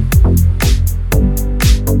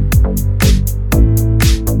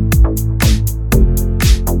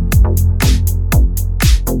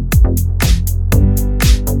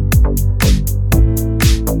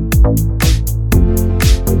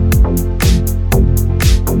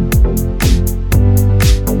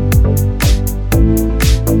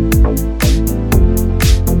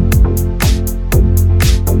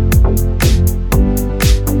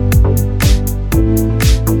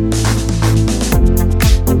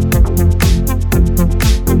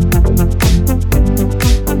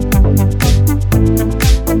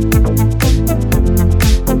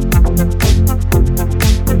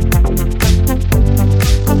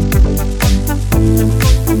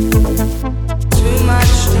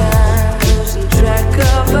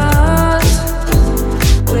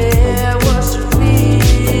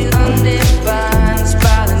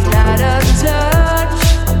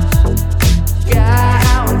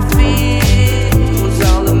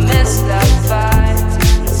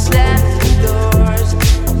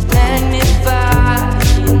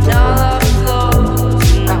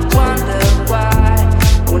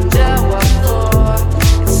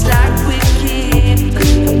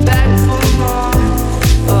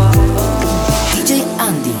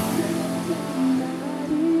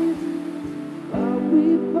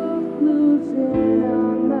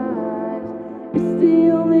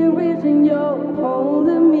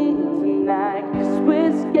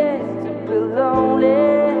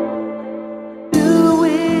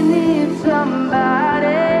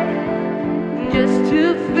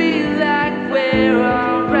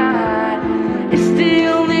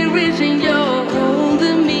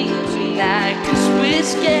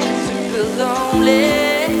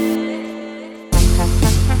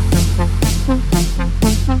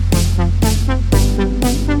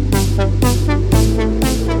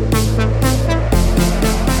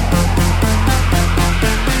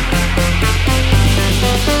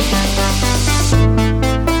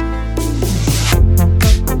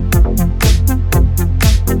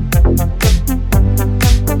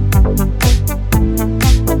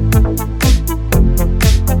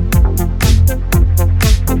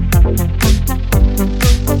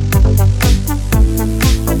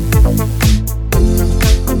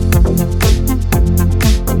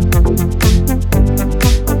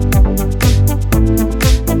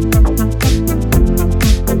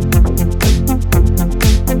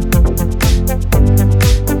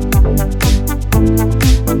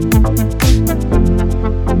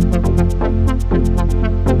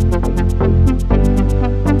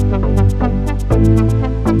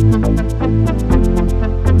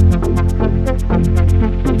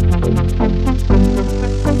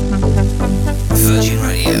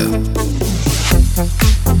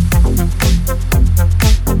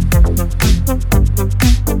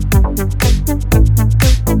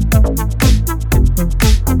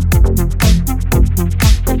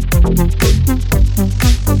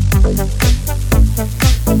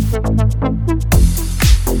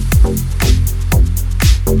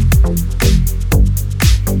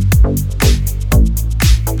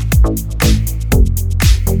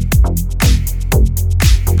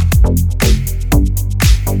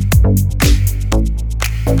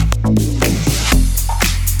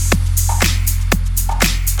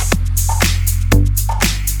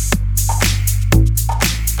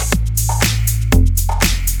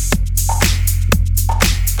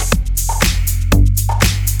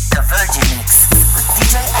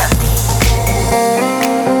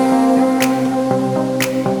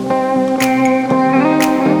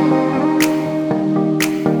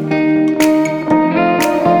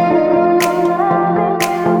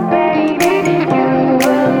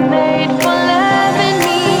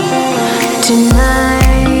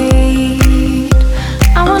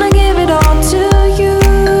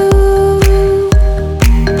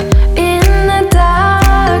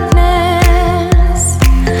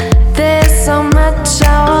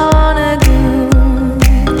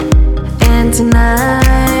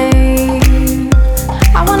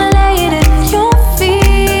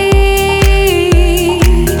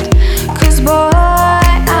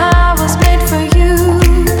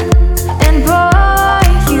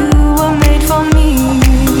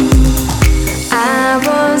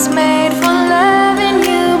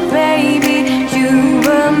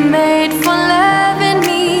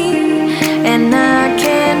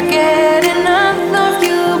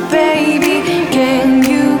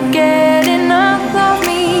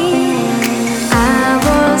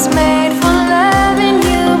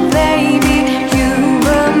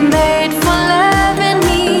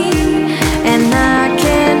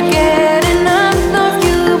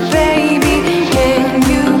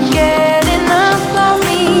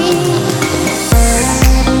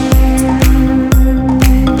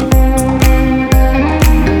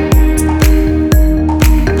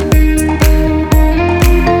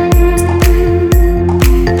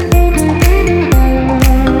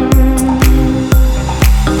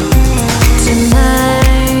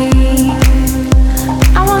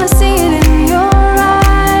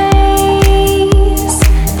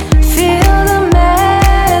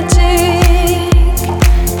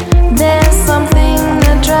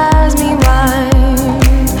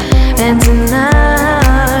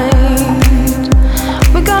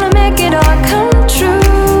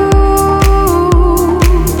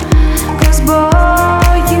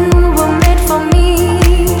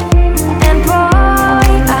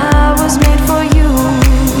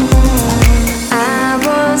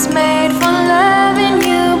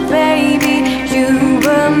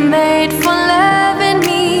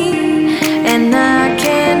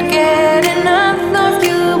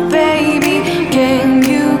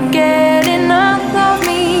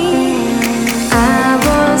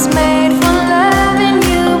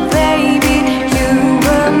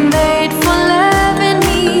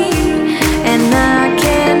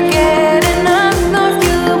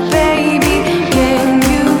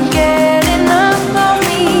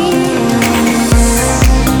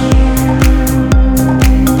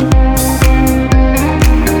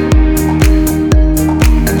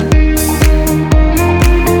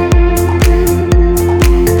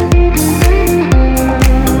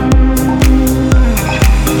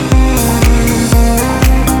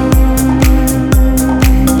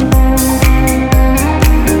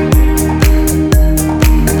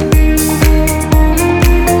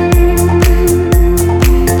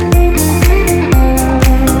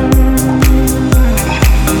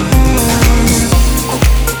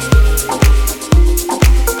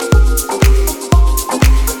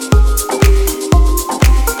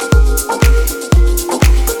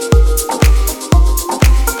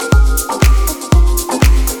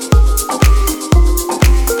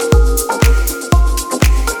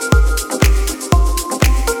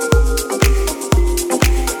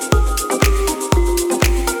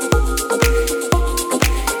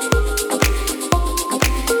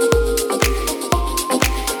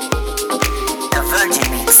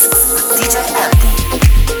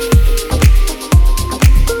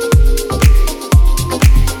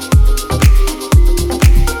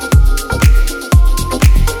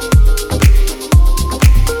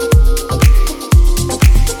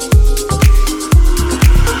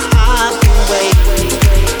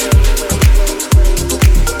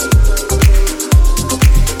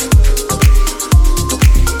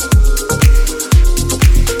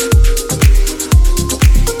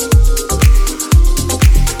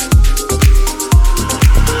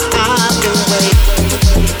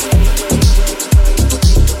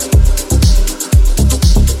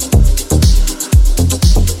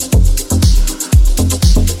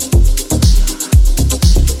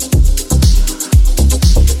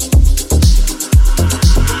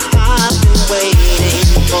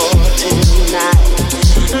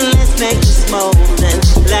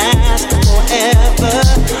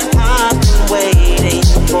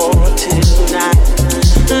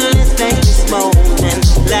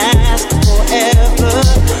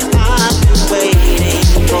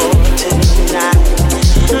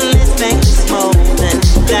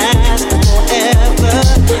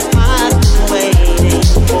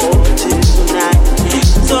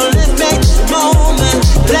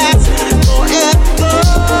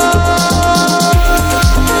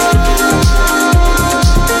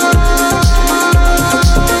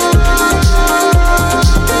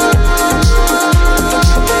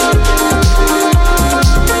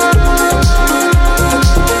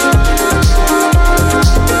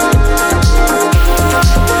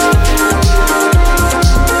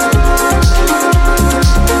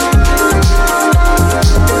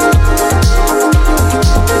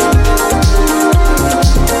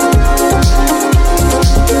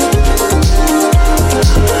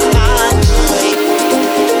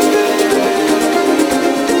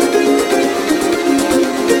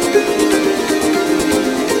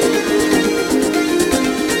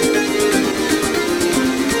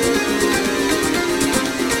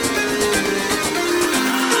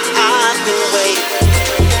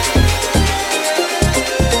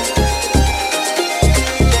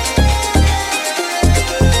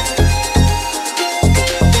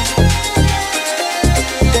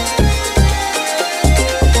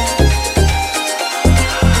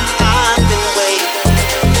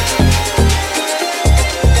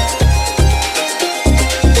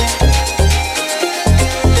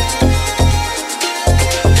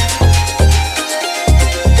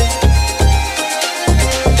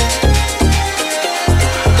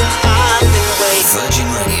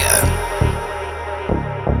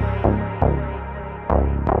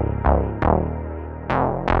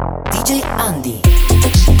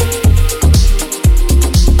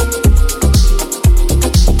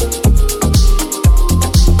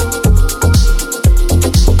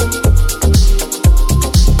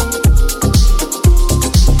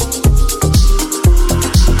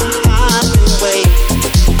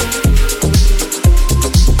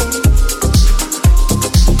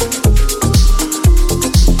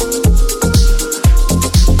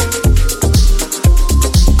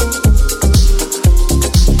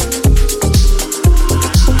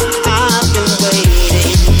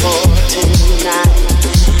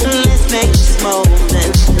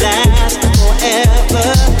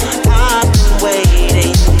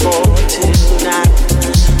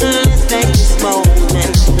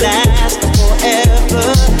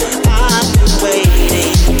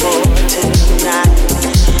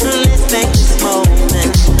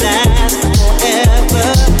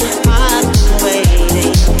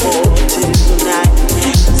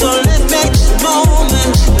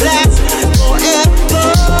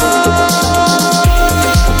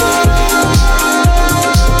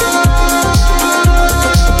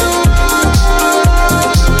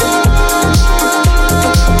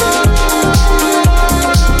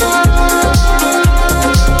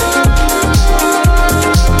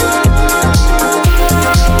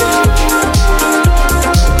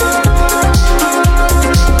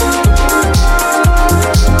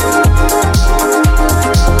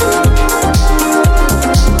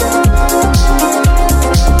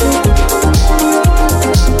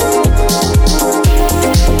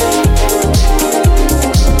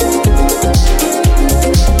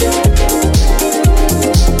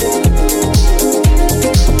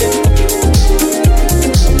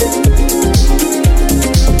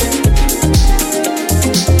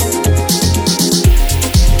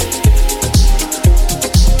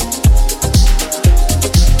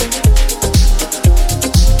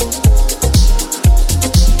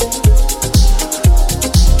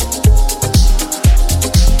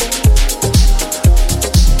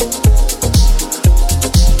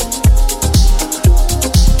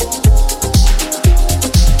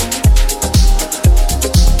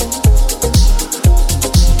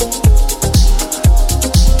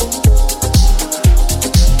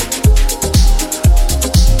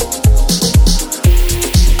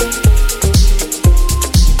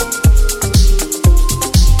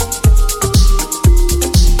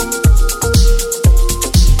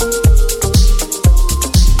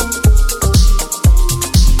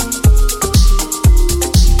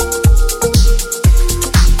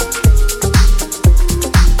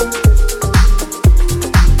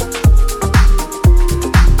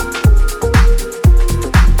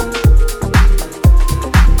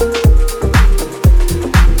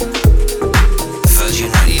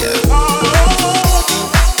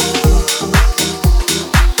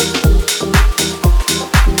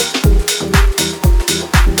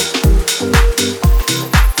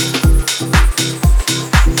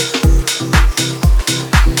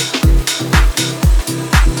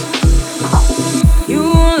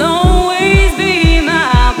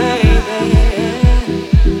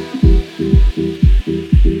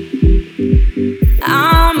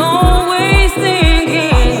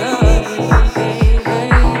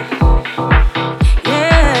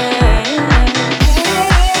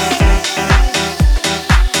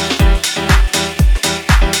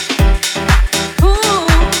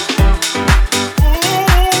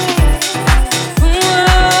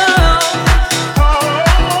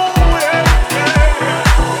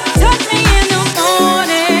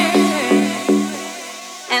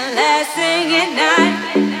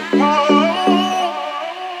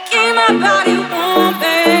 body warm,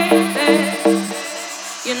 baby.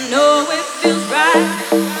 You know it feels right.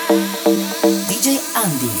 DJ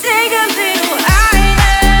Andy. Take a little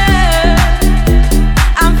higher.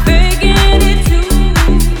 I'm faking it too.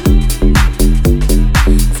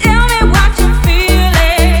 Tell me what you're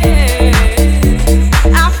feeling.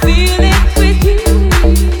 I feel it with you.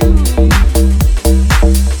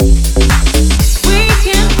 We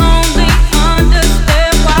can only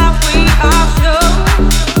understand what we are sure.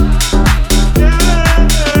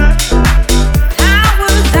 How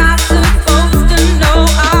was I supposed to know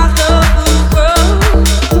our love would grow?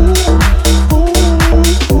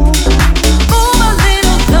 Move a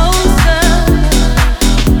little closer.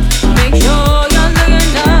 Make sure you're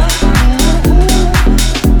looking up.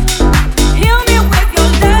 Heal me with your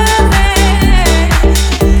loving.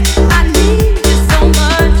 I need you so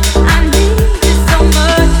much. I need you so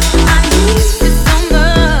much. I need you so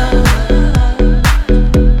much.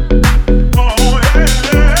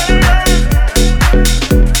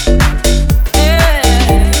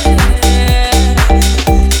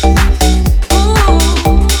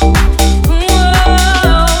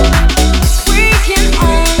 We can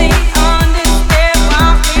only understand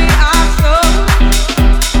what we are sure.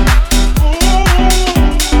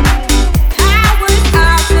 How was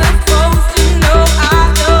I supposed to know our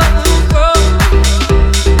love would grow?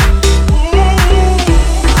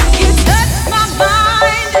 You touch my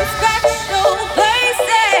mind and scratch those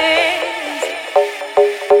places.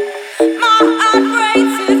 My heart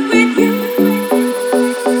races with you.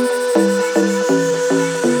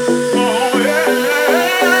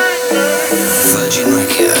 Virgin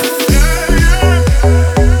Radio.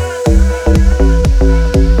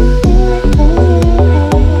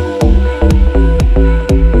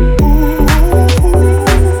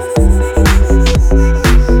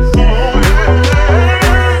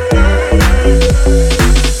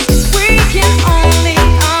 We can only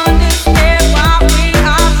understand what we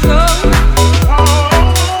are sure.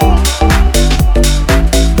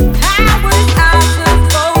 How was I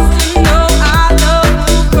supposed to know our love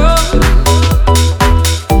would grow?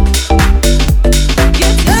 You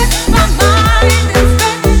touch my mind and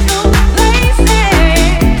scratch those places.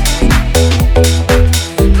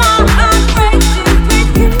 My heart races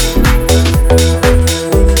with you.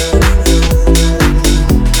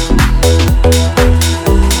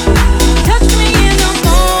 Touch me in the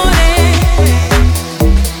morning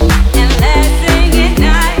and last thing at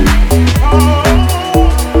night.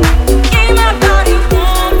 Keep my body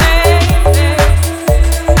warm, baby.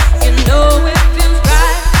 You know it feels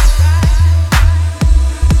right.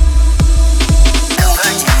 The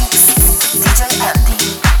Virgin Mix. DJ Andy.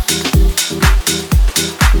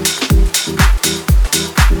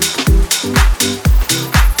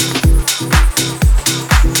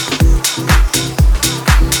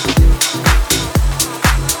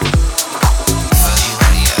 Virgin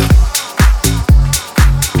Radio.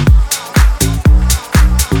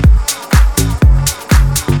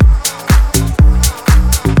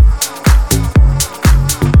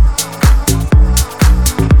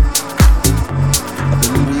 I've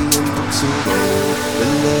been reading books of old, the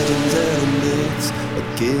legends and the myths,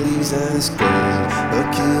 Achilles and his gold,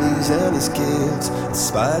 Achilles and his gifts,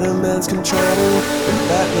 Spider-Man's control, and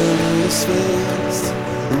Batman in his fist.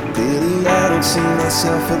 And clearly I don't see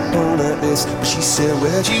myself upon that list. But she said,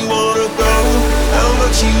 where'd you wanna go? How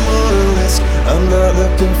much you wanna risk? I'm not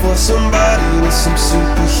looking for somebody with some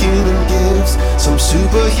superhuman gifts, some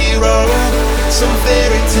superhero, some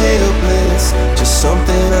fairy tale bliss. Just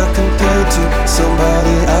something I can turn to,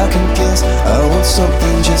 somebody I can kiss. I want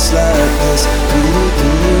something just like this.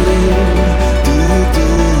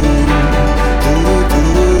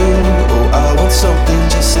 Oh, I want something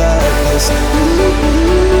just like this.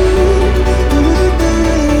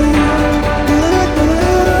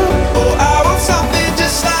 Oh, I want something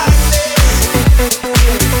just like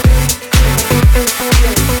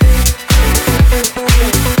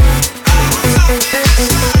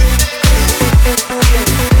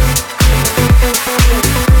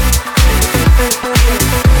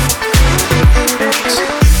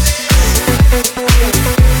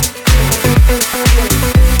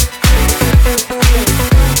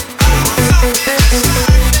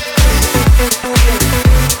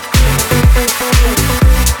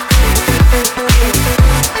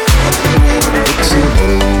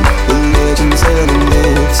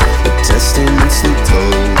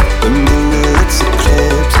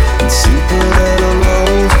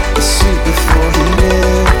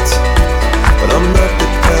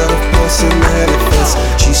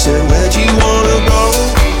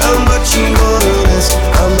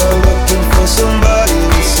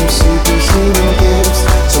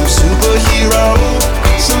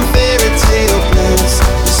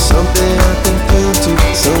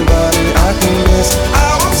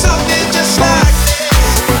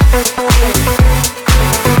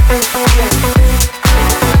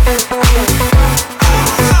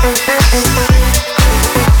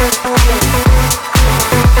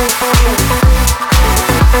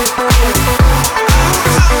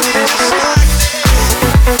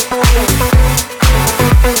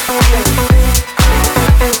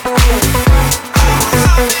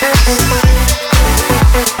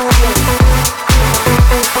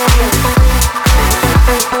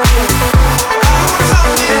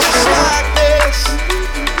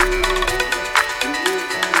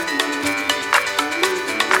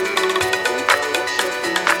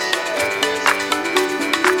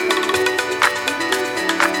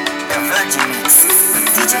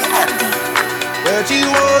Where'd you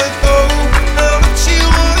wanna go? How much you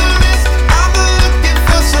wanna miss? I'm looking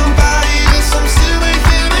for somebody with some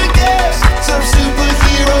superhuman gifts, some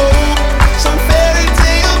superhero, some fairy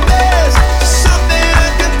tale bears, something I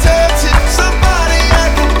can touch it, somebody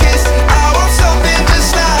I can kiss. I want something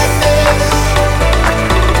just like this.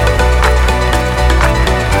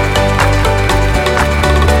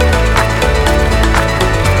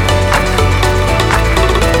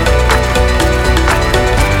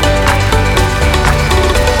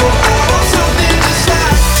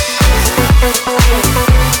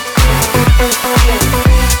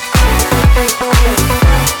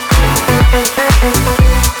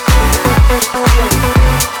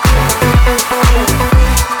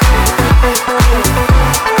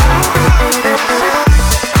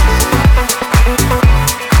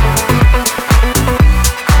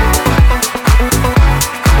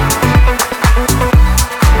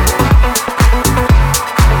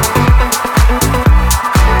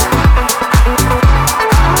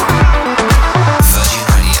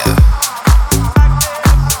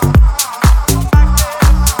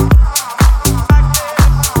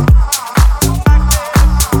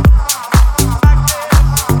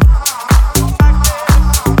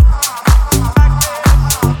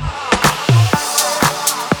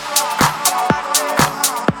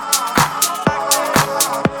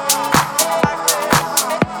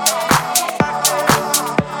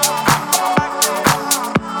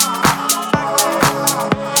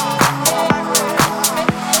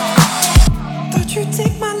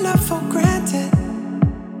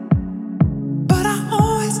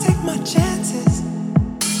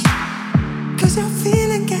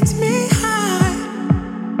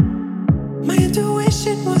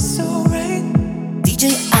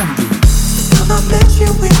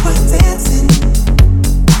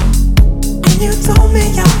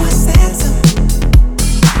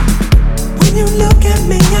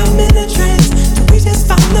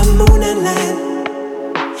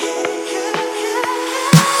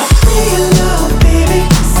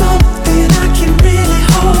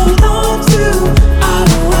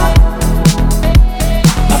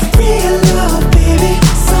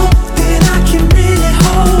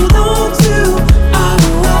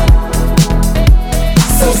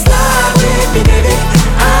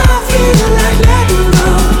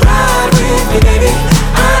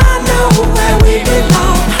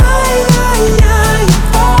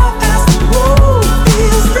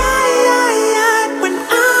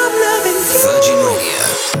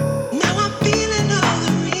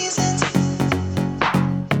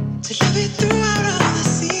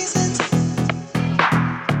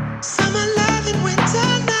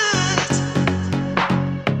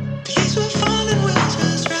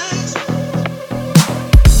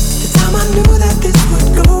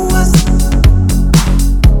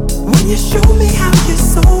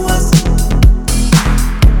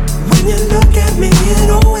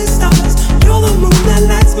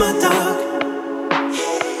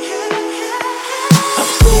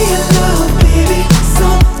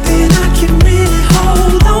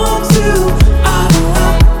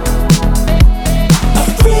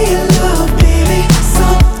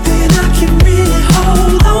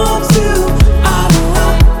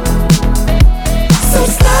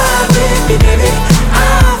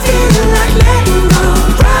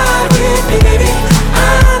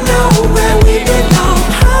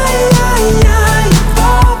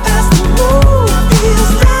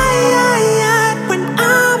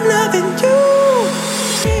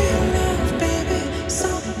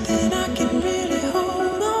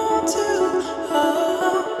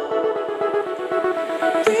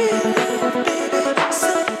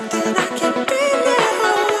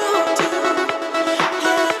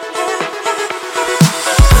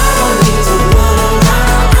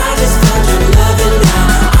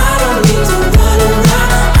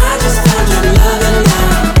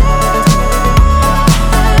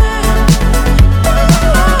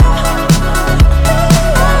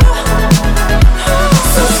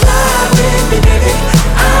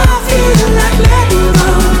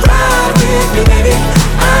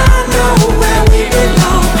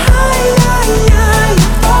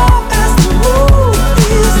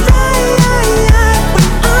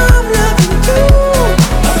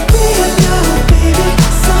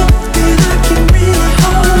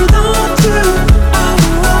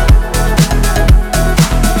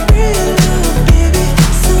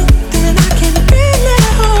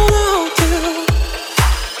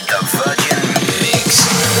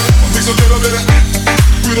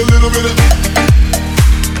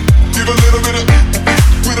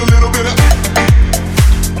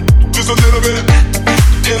 a little bit of,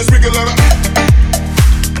 yeah, sprinkle on it.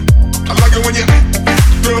 I like it when you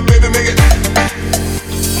Girl, baby, make it.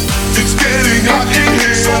 It's getting hot in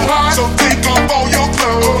here, so hot, so take off all your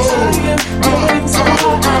clothes.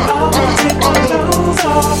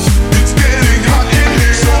 It's getting hot in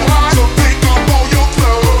here, so hot, so take off all your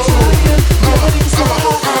clothes.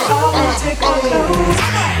 Take off clothes.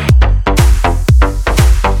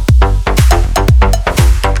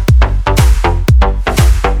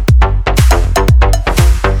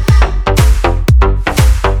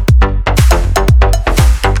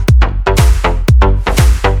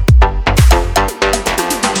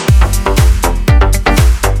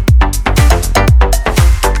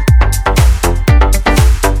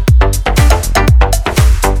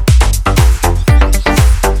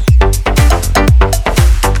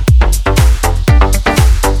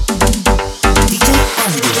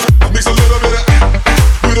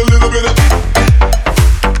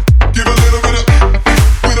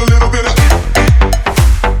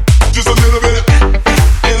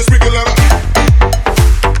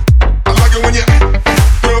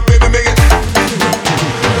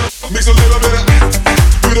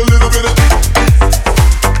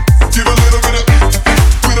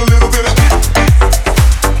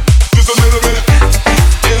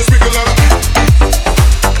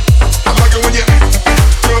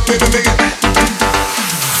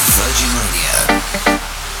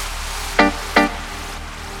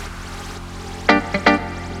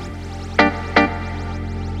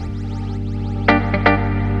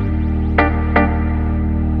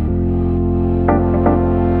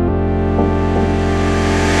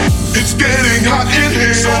 It's getting hot in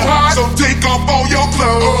here, so hot, so take off all your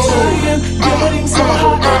clothes. Getting so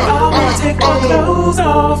hot, I wanna take my clothes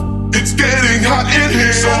off. It's getting hot in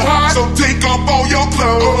here, so hot, so take off all your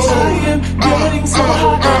clothes. Getting so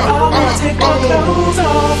hot, I wanna take my clothes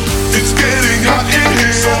off. It's getting hot in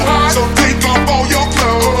here, so hot, so take off all your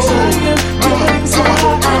clothes. Getting so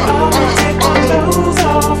hot, I wanna take my clothes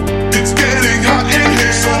off. It's getting hot in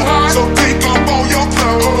here, so hot, so take off all your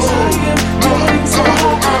clothes. Getting so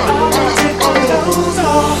hot, I wanna take my clothes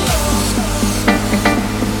off.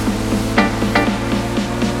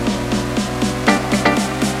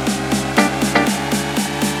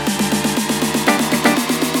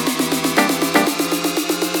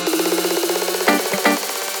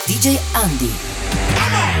 DJ ANDI.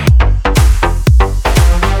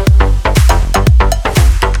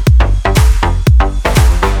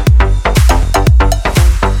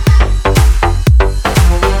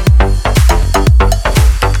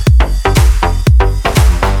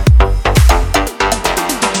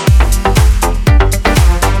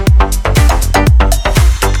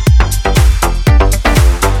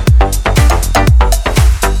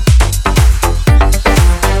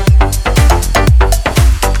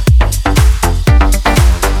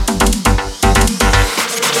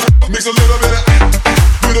 Mix a little bit of,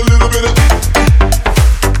 with a little bit of,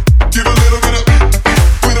 give a little bit of,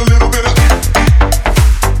 with a little bit of,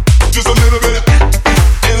 just a little bit of,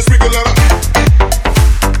 and a sprinkle of.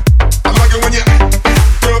 I like it when you,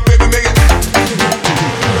 girl, baby, make it.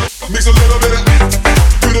 Mix a little bit of,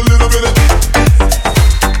 with a little bit of,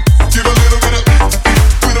 give a little bit of,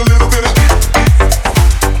 with a little bit of,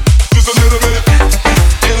 just a little bit of,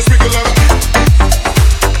 and a sprinkle of.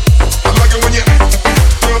 I like it when you,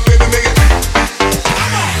 girl, baby, make it.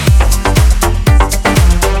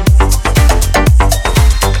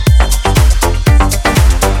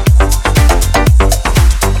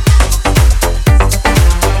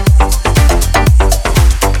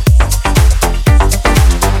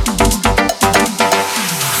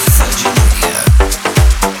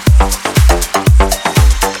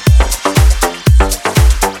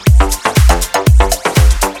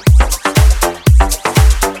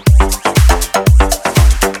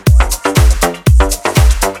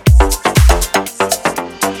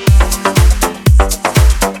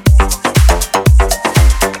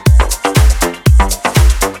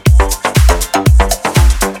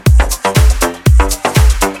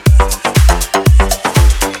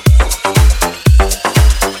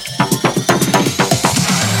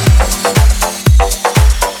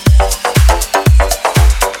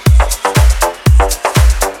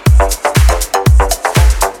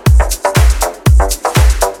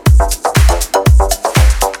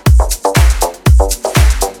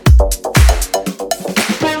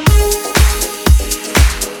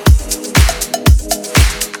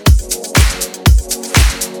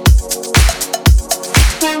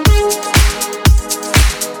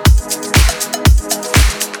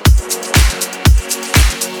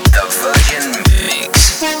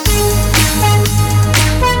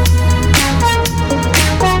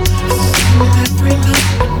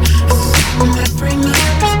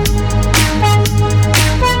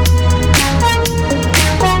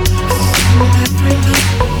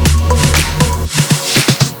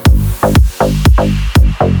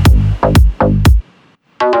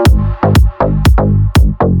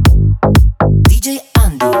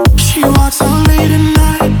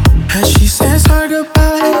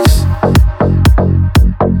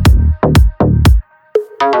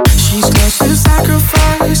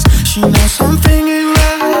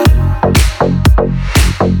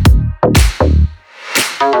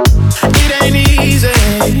 ain't easy,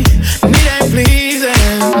 and it ain't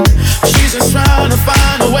pleasing. She's just trying to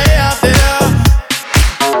find a way out there.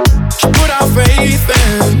 She put our faith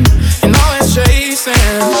in always chasing.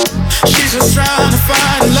 She's just trying to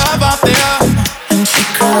find love out there, and she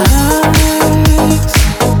cries.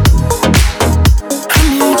 I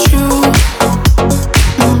need you,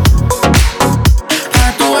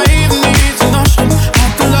 like the wave needs an ocean,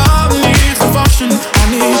 like the love needs devotion. I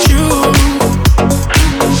need you,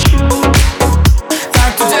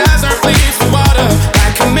 like the desert needs the water,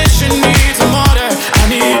 like a mission needs a mortar. I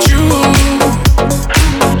need you,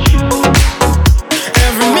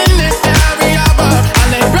 every minute, every hour. I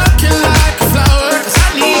lay rocking like a flower, 'cause I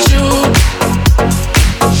need you.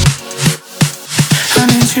 I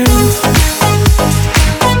need you.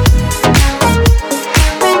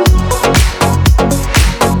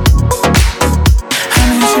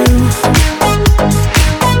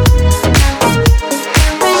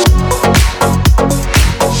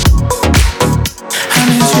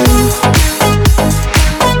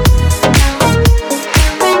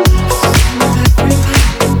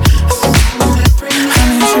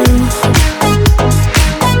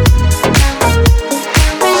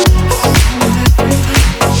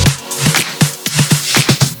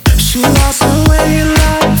 She lost her way in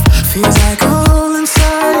life, feels like a hole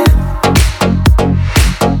inside.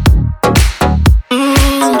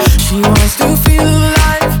 She wants to feel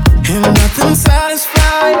alive, and nothing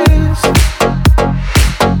satisfies.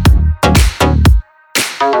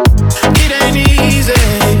 It ain't easy,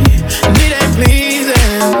 and it ain't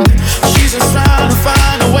pleasing. She's just trying to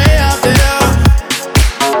find a way out there.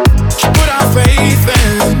 She put our faith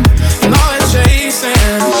in always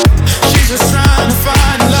chasing. She's just trying to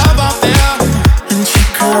find love out there, and she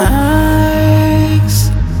cries.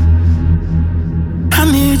 I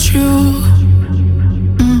need you,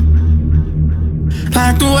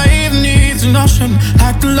 like the wave needs an ocean,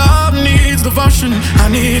 like the love needs devotion. I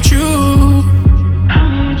need you,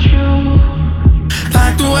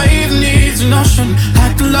 like the wave needs an ocean,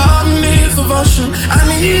 like the love needs devotion. I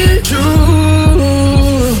need you,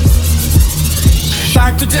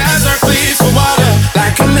 like the desert pleads for water,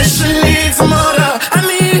 like a mission needs a motor. I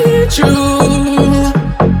need you,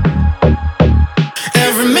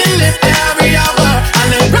 every minute, every hour. I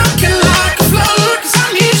lay rocking like a flower, 'cause I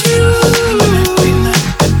need you.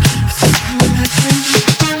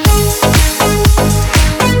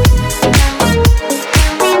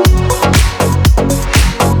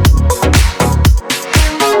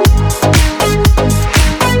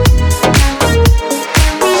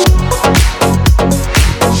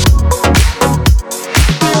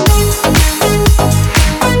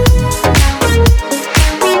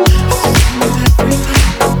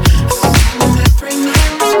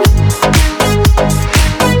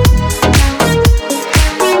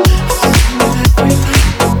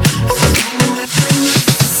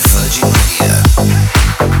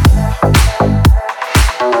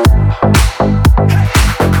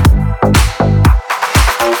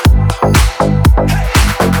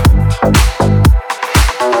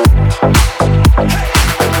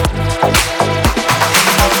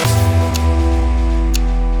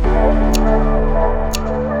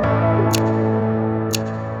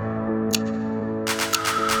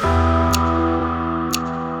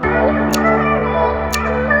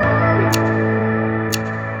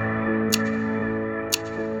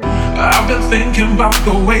 I've been thinking about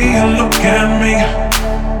the way you look at me.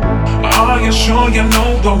 Are you sure you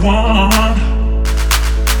know the one?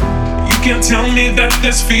 You can tell me that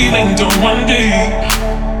this feeling don't run deep.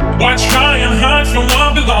 Why try and hide from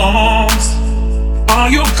what belongs? Are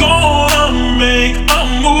you gonna make a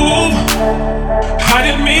move?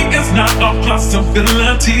 Hiding me is not a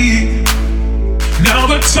possibility. Now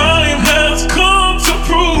the time has come to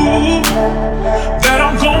prove that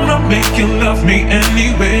I'm gonna make you love me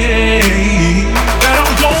anyway. That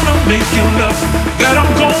I'm gonna make you love. That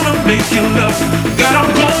I'm gonna make you love. That I'm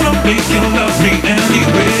gonna make you love me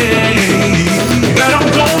anyway. That I'm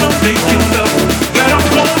gonna make you love. That I'm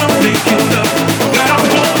gonna make you love. That I'm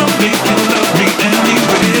gonna make you love me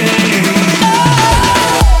anyway.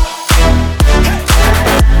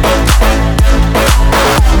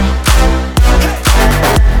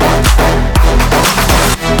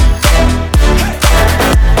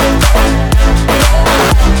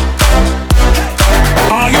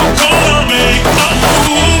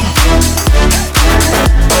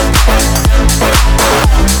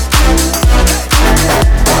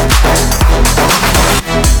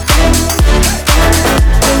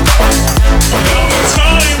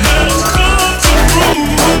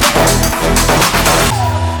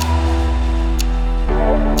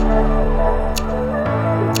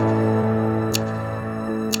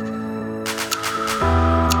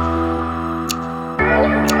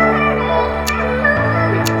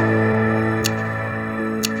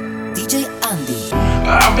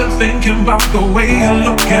 thinking about the way you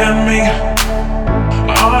look at me.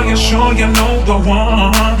 Are you sure you know the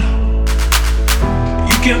one?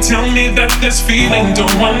 You can't tell me that this feeling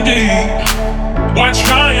don't run deep. Why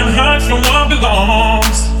try and hide from what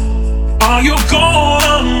belongs? Are you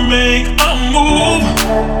gonna make a move?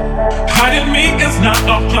 Hiding me is not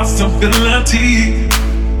a possibility.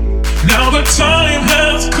 Now the time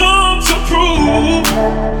has come to prove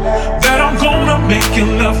that I'm gonna make you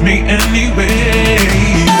love me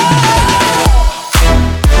anyway.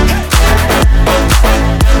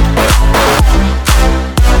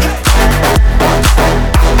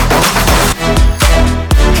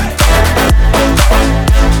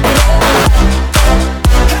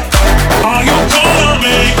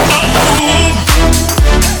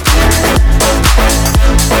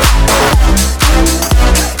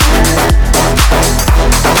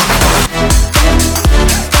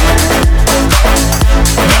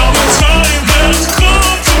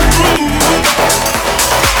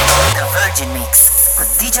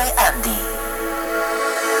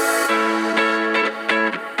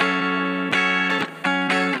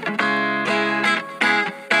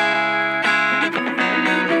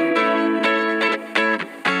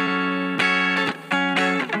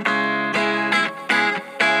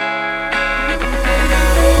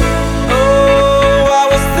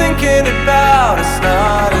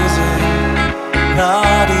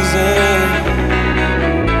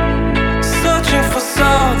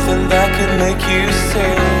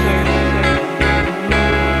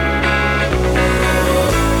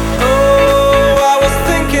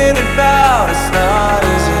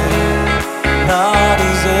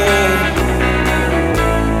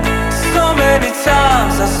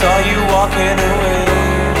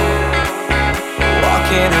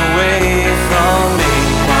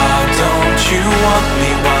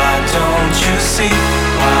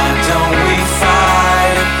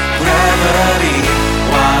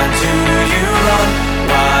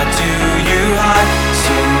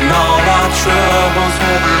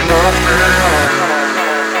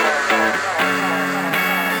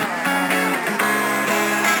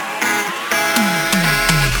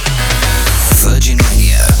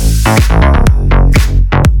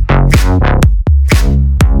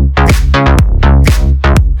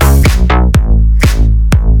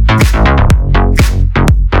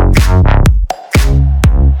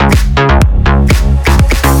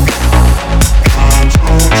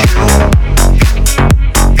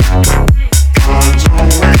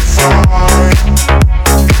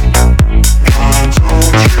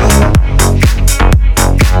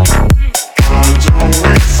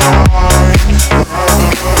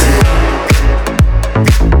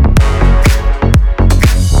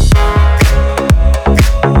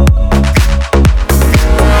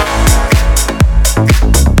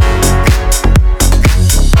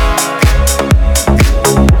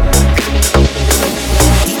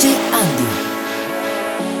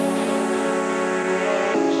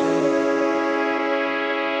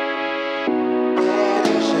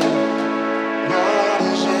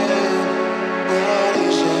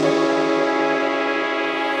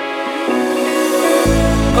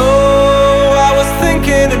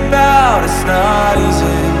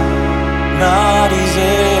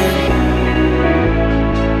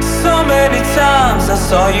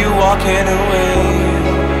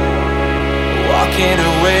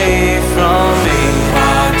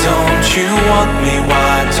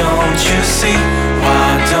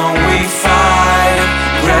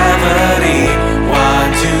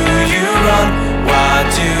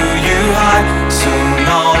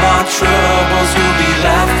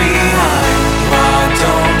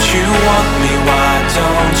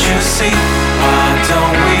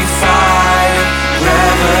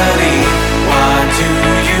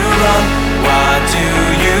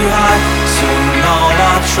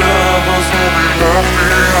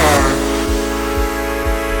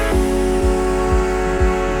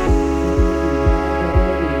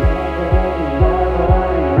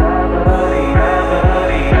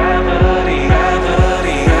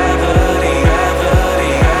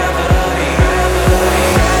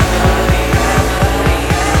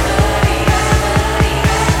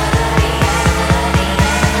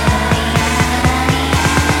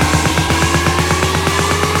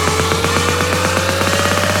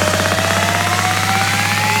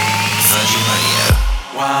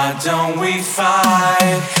 Don't we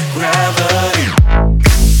fight gravity?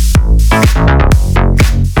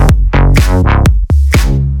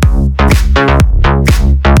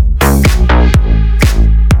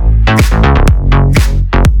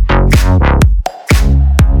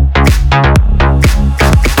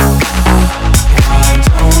 Why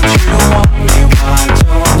don't you want me? Why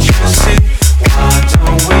don't you?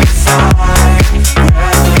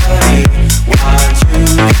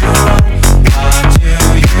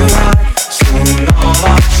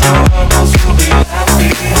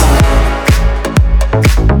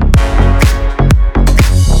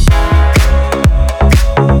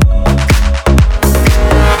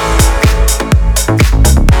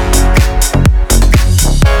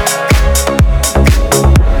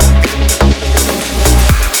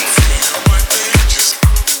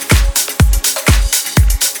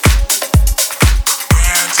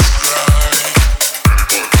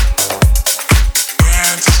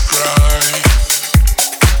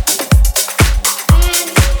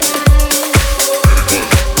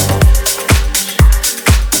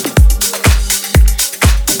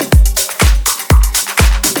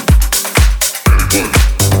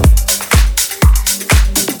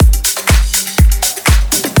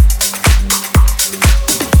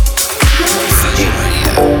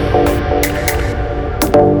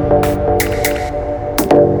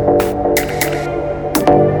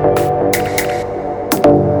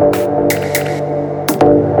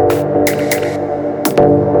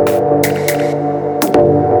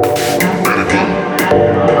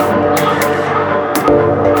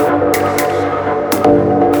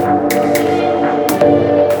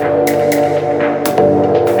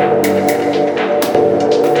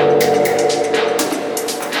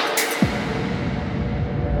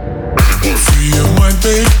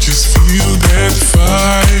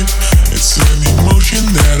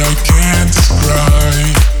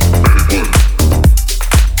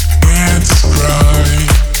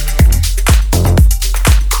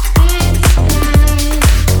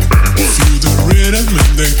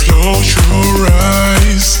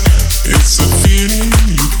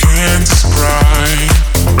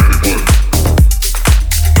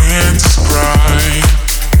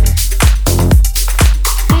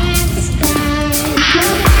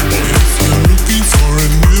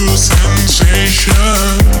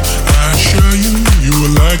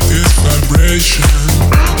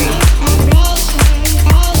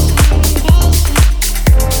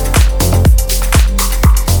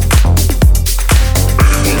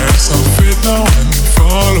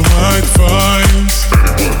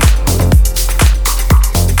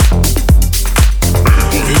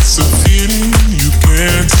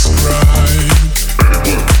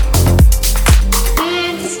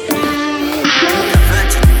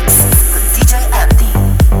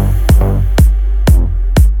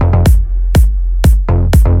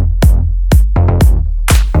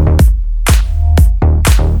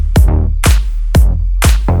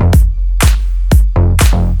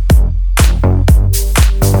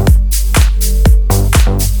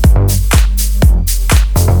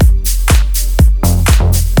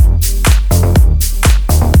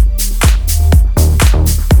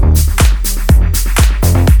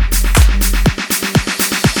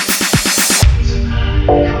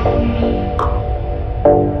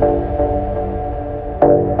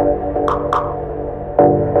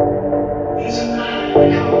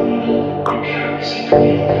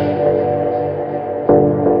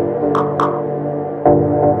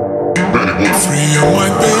 Free your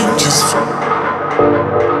mind, babe, just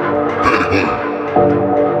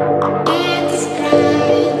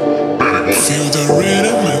feel the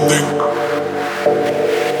rhythm and then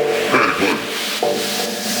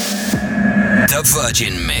The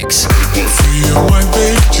Virgin Mix. free your mind,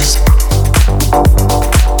 babe, just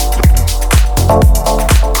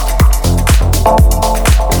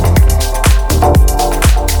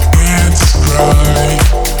can't describe.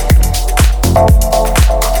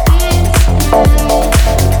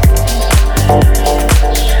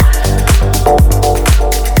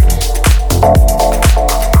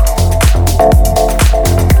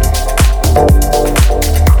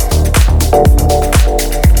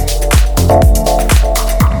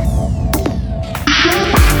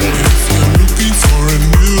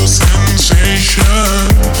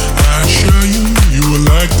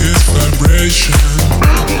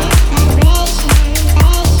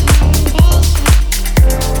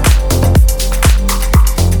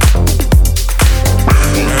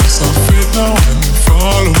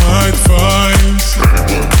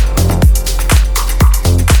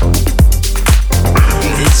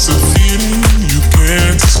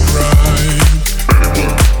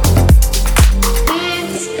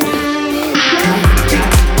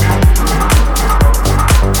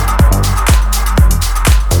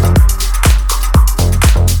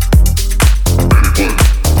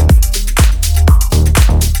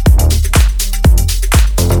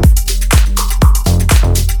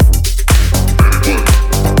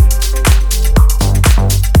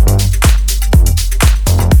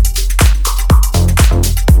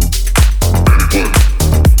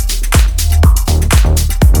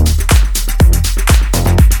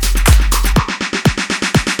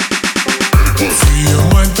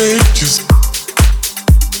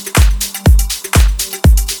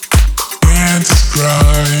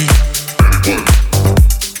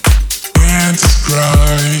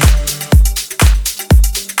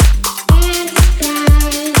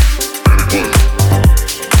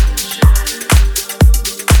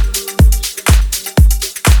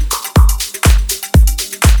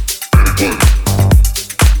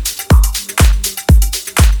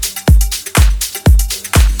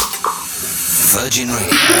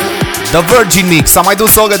 The Virgin Mix. Am mai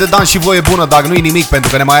dus o oră de dans și voie bună, dar nu-i nimic, pentru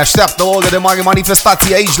că ne mai așteaptă o oră de mare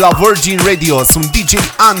manifestație aici la Virgin Radio. Sunt DJ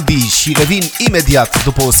ANDI și revin imediat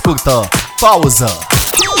după o scurtă pauză.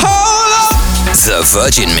 The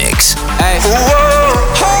Virgin Mix. Hey.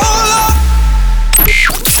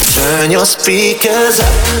 Turn your speakers up.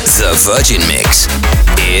 The Virgin Mix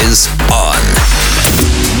is on.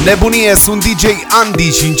 Nebunie, sunt DJ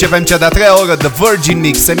ANDI și începem cea de-a treia oră de Virgin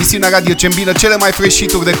Mix, emisiunea radio ce îmbină cele mai fresh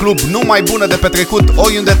hit-uri de club, numai bune de petrecut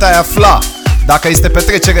oriunde te-ai afla. Dacă este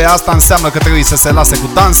petrecere, asta înseamnă că trebuie să se lase cu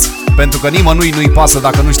dans, pentru că nimănui nu-i pasă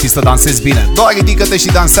dacă nu știi să dansezi bine. Doar ridică-te și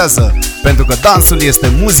dansează, pentru că dansul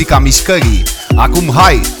este muzica mișcării. Acum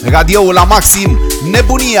hai, radioul la maxim,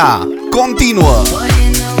 nebunia continuă!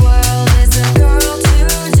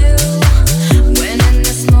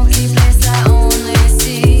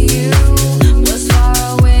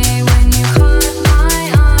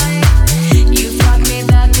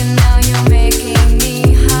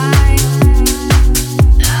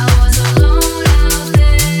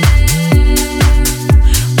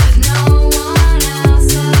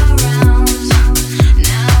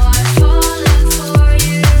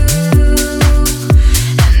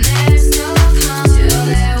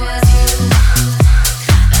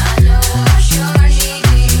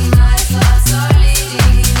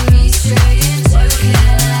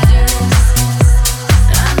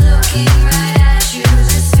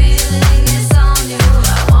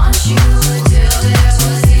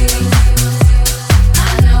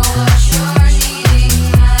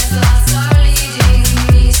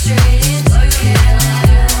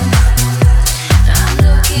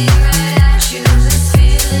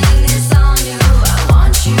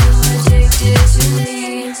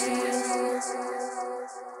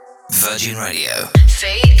 Virgin Radio.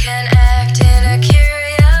 Fate can act in a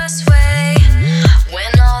curious way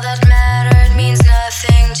when all that mattered means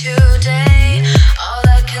nothing today. All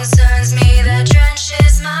that concerns me, that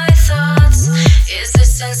drenches my thoughts, is the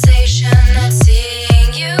sensation that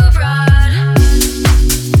seeing you brought.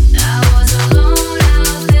 I was alone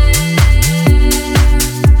out there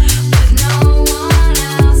with no one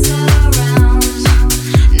else around.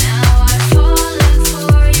 Now I've fallen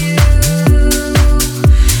for you.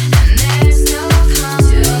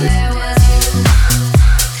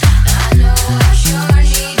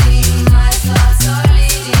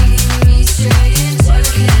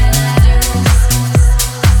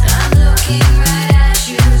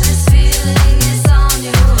 Feel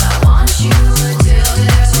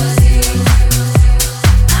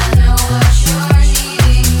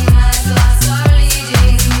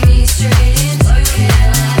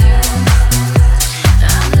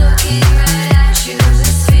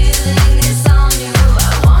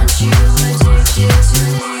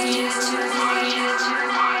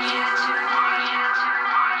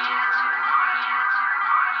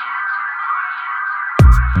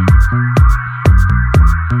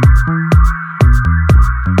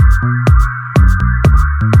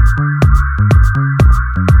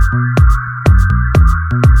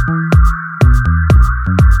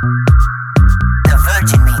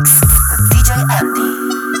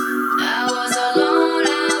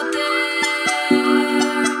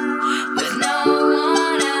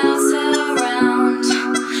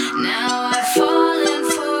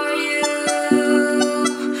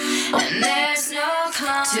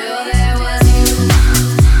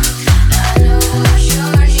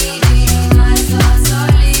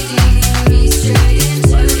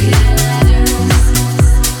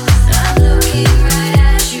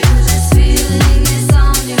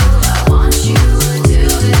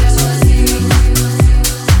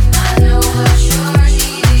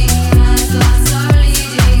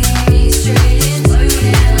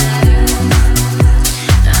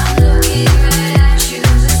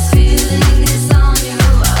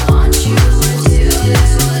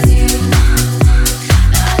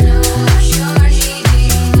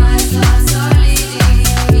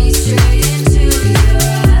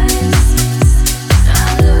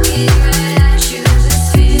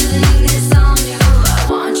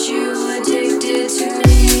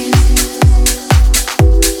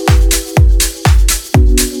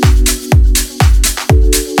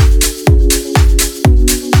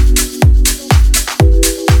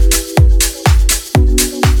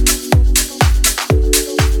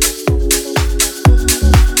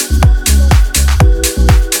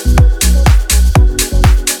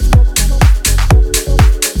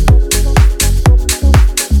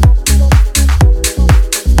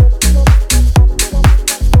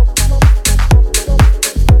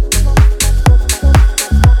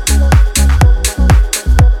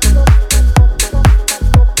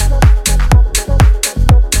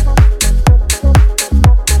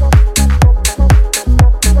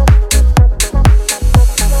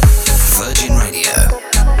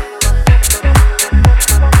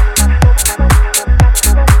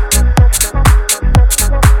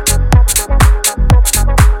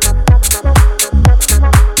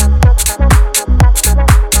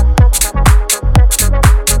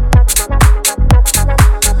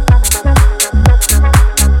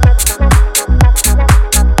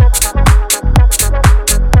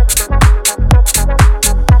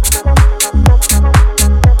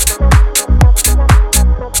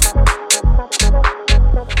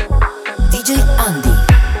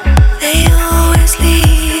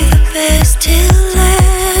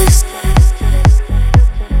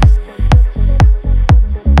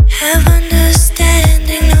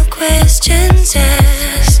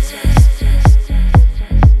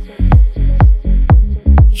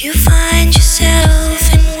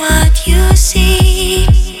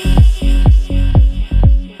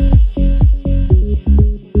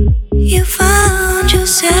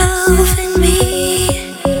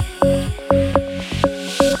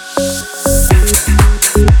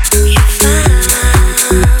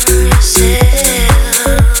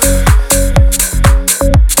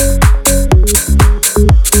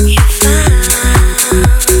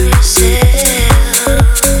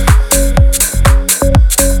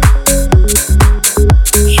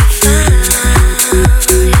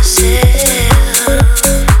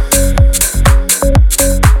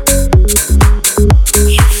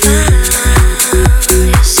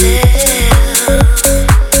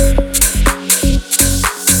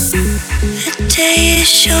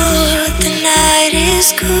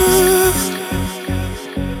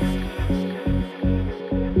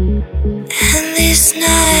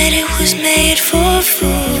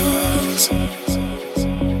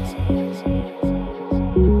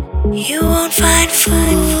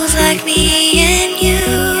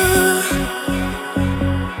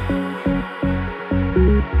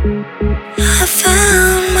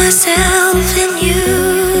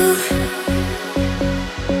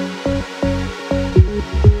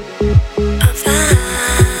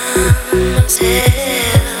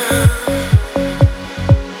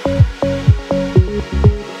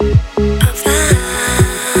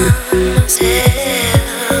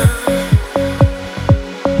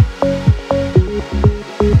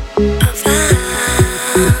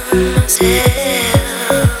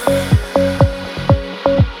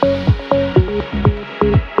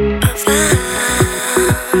I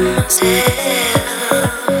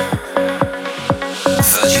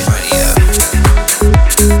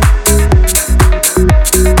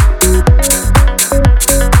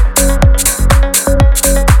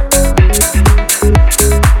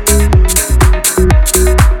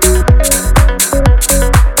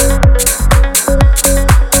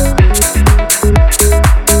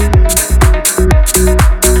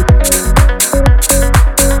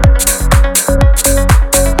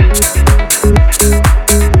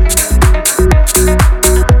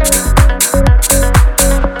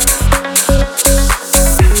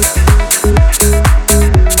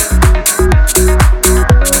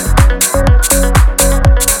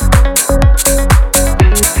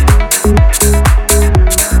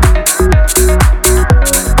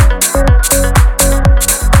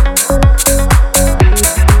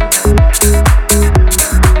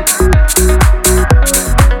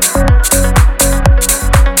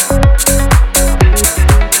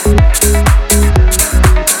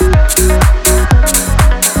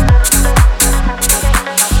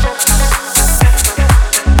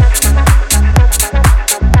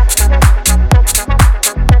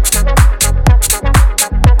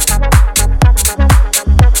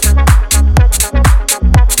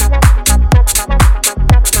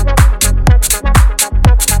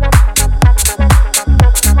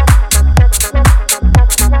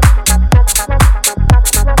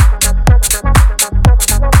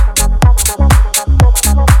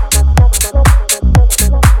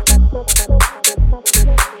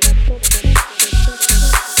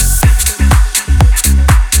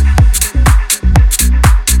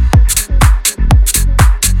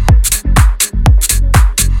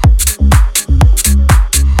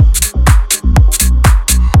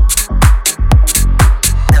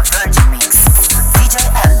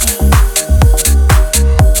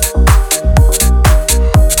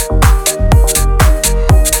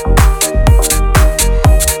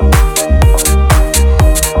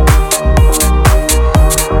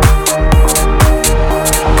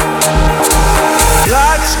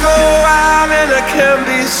can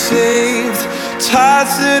be saved.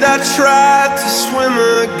 Tides that I tried to swim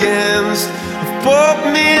against have brought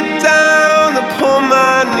me down upon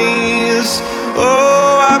my knees.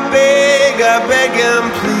 Oh, I beg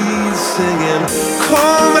and please, singing,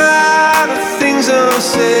 come out of things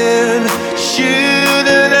unsaid. Shoot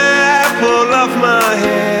an apple off my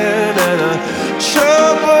head, and a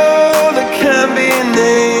trouble that can be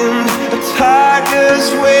named. A tiger's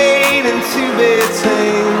waiting to be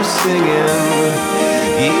tamed, singing.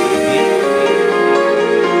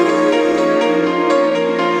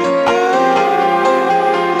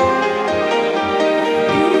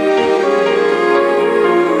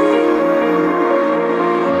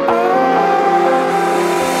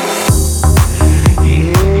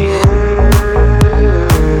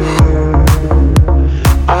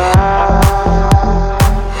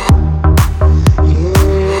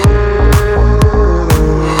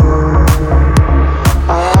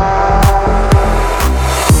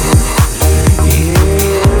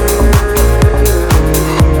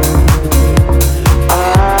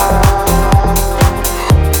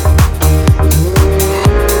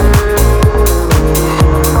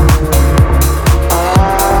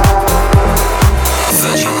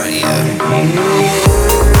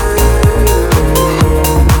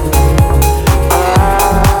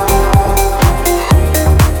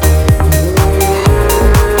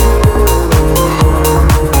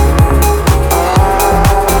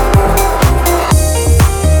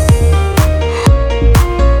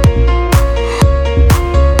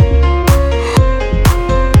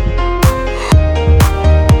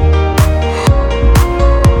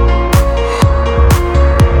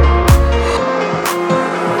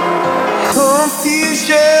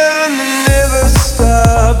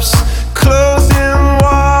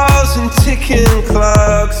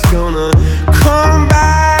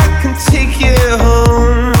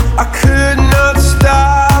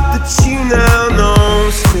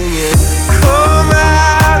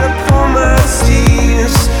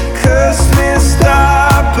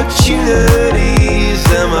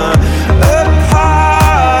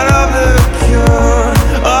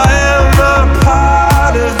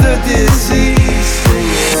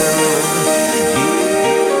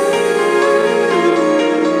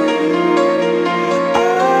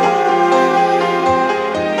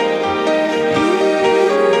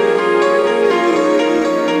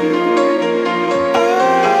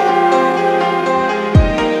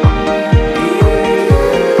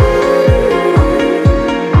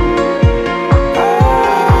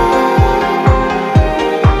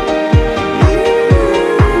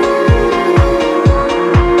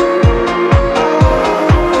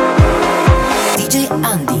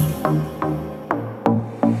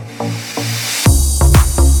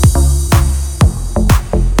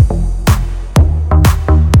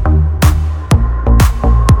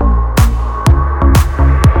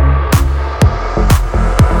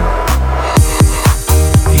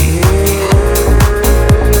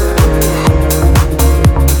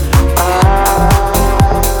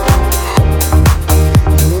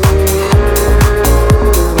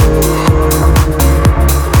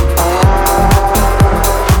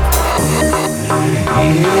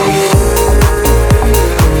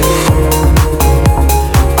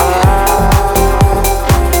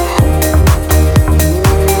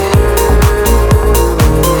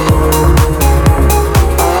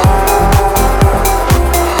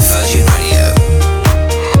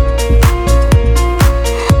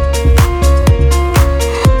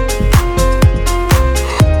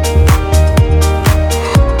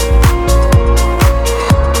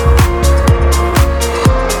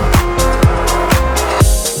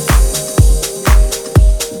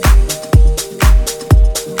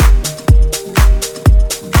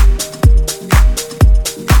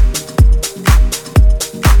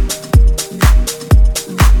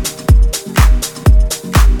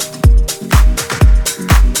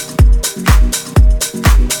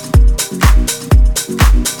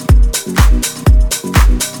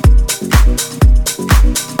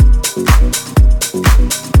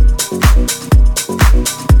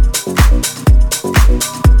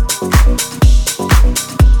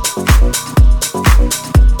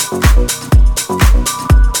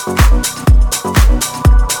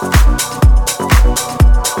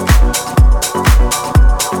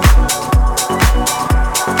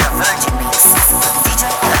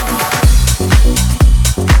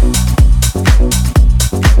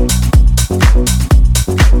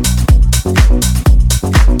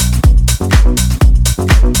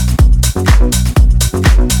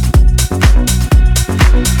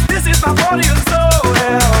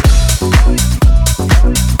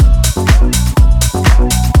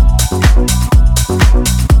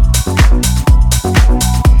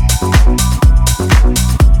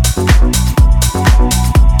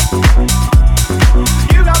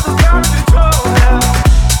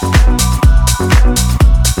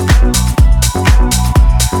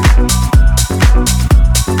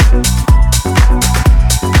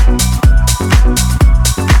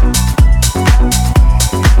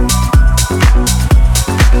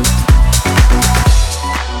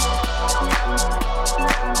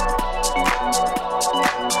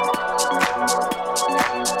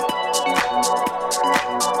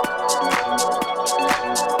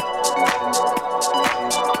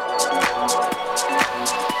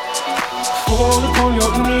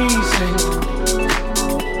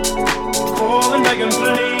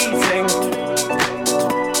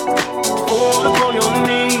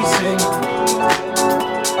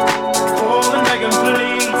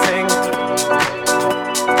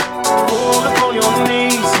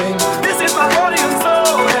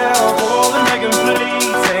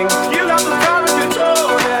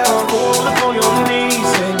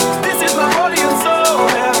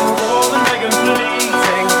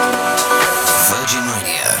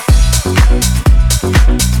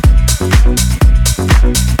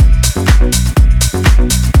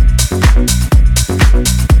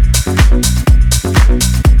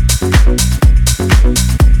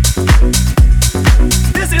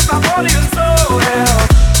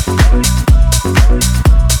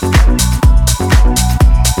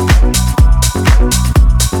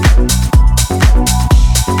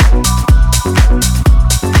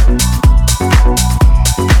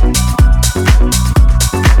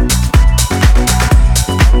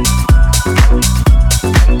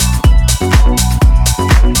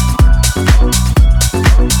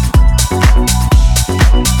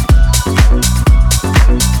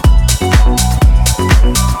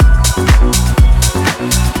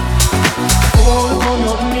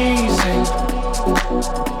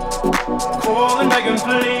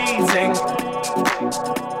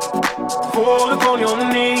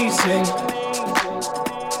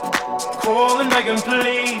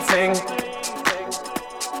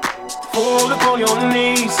 your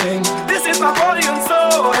knees, sing. This is my body and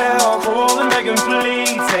soul, yeah. Call and beg and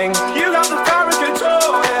plead, sing. You got the power and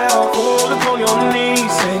control, yeah. Call upon your knees,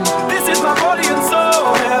 sing. This is my body and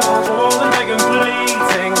soul, yeah. Call and beg and plead,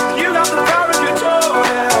 sing. You got the power and control,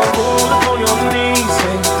 yeah. Call upon your knees,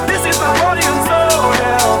 sing. This is my body and soul,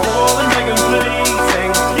 yeah. Call and beg and plead,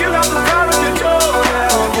 sing. You got the power and control, yeah.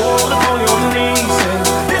 Call upon your knees, sing.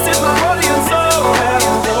 This is my body and soul, yeah.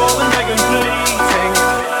 Call and beg and plead, sing.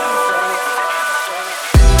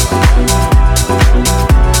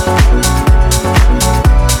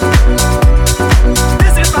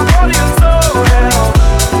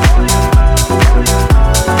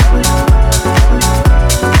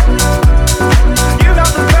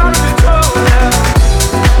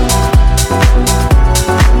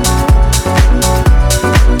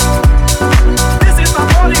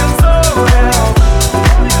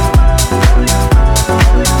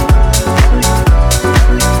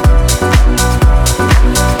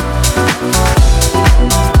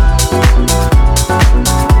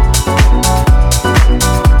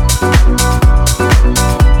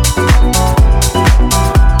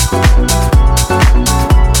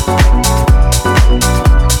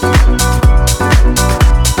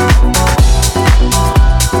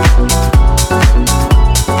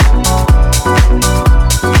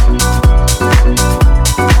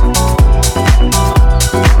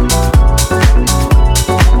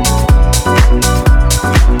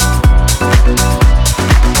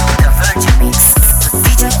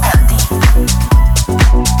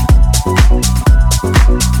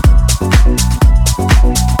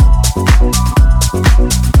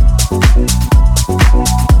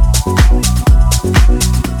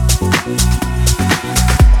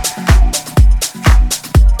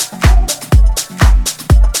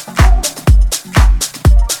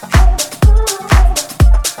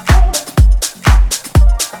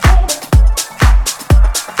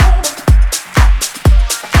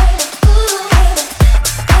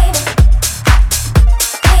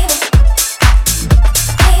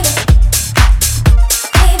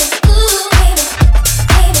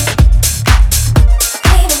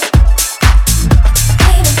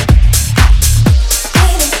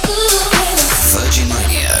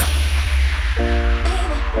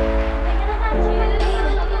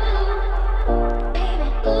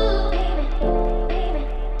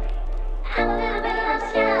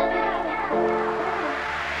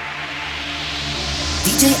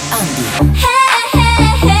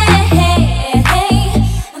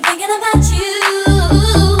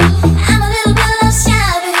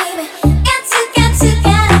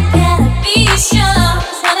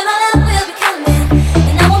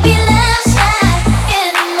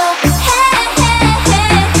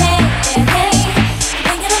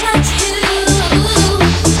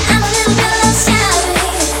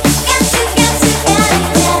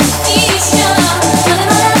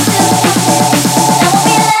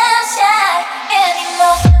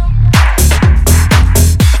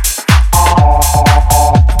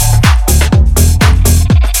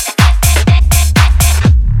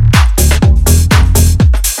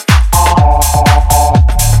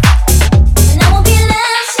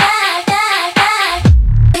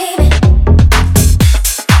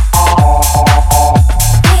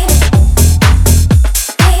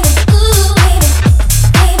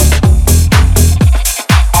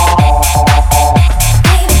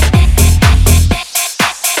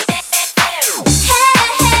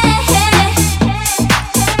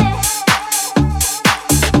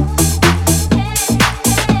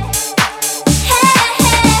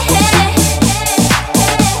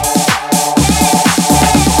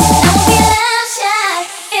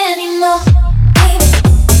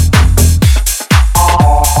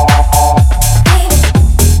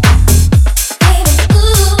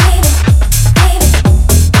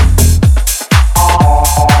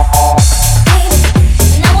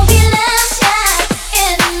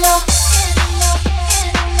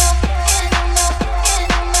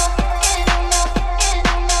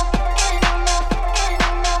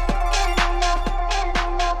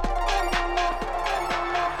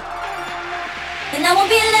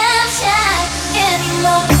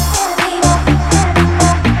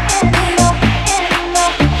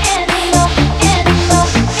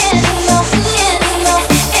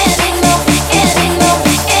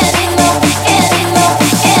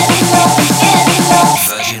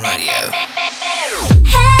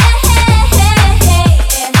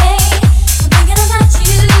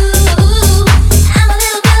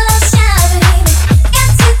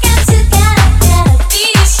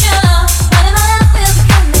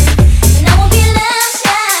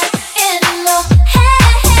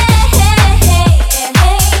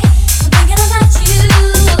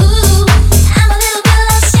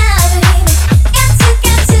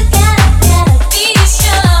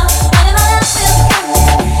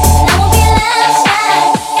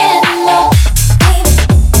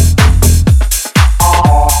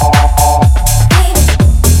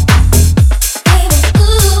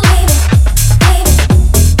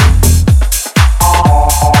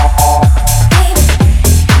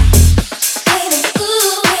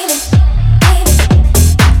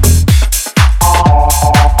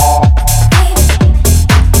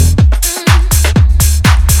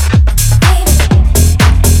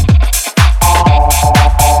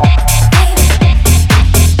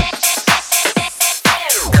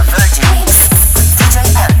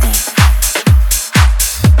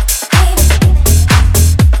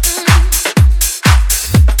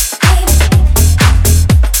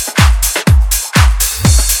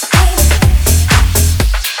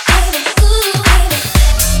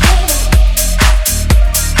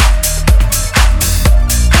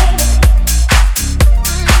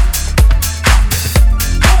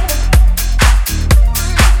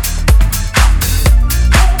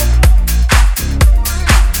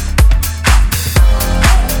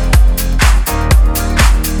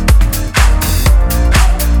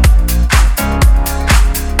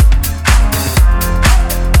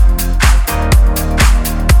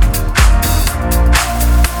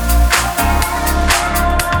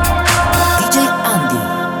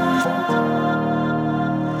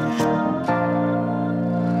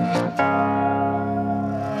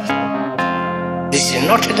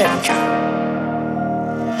 lecture,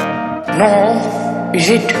 nor is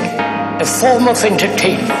it a form of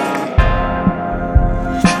entertainment,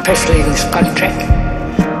 especially in this country.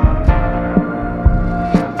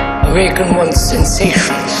 Awaken one's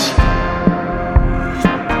sensations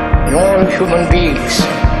in all human beings,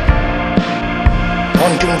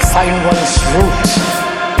 wanting to find one's roots.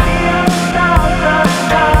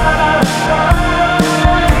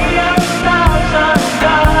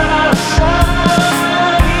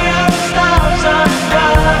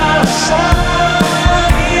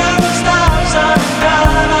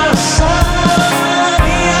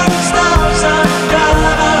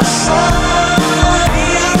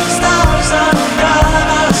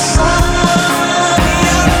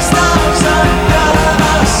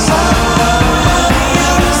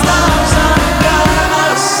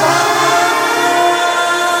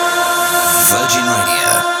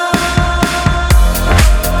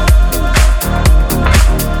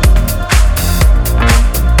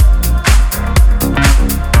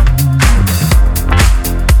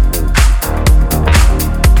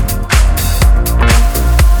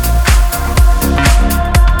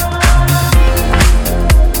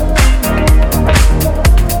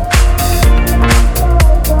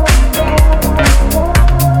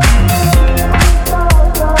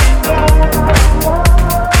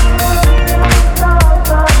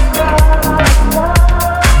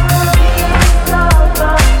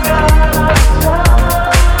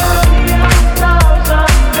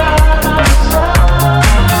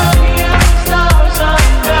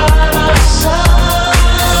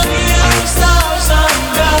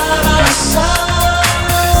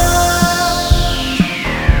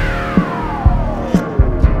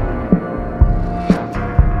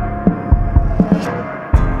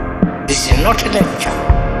 Not a lecture,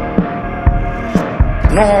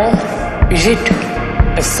 nor is it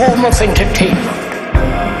a form of entertainment,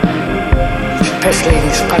 especially in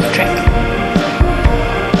this country.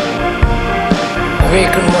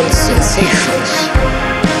 Awaken one's sensations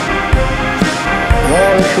in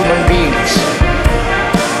all human beings,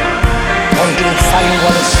 wanting to find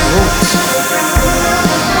one's roots.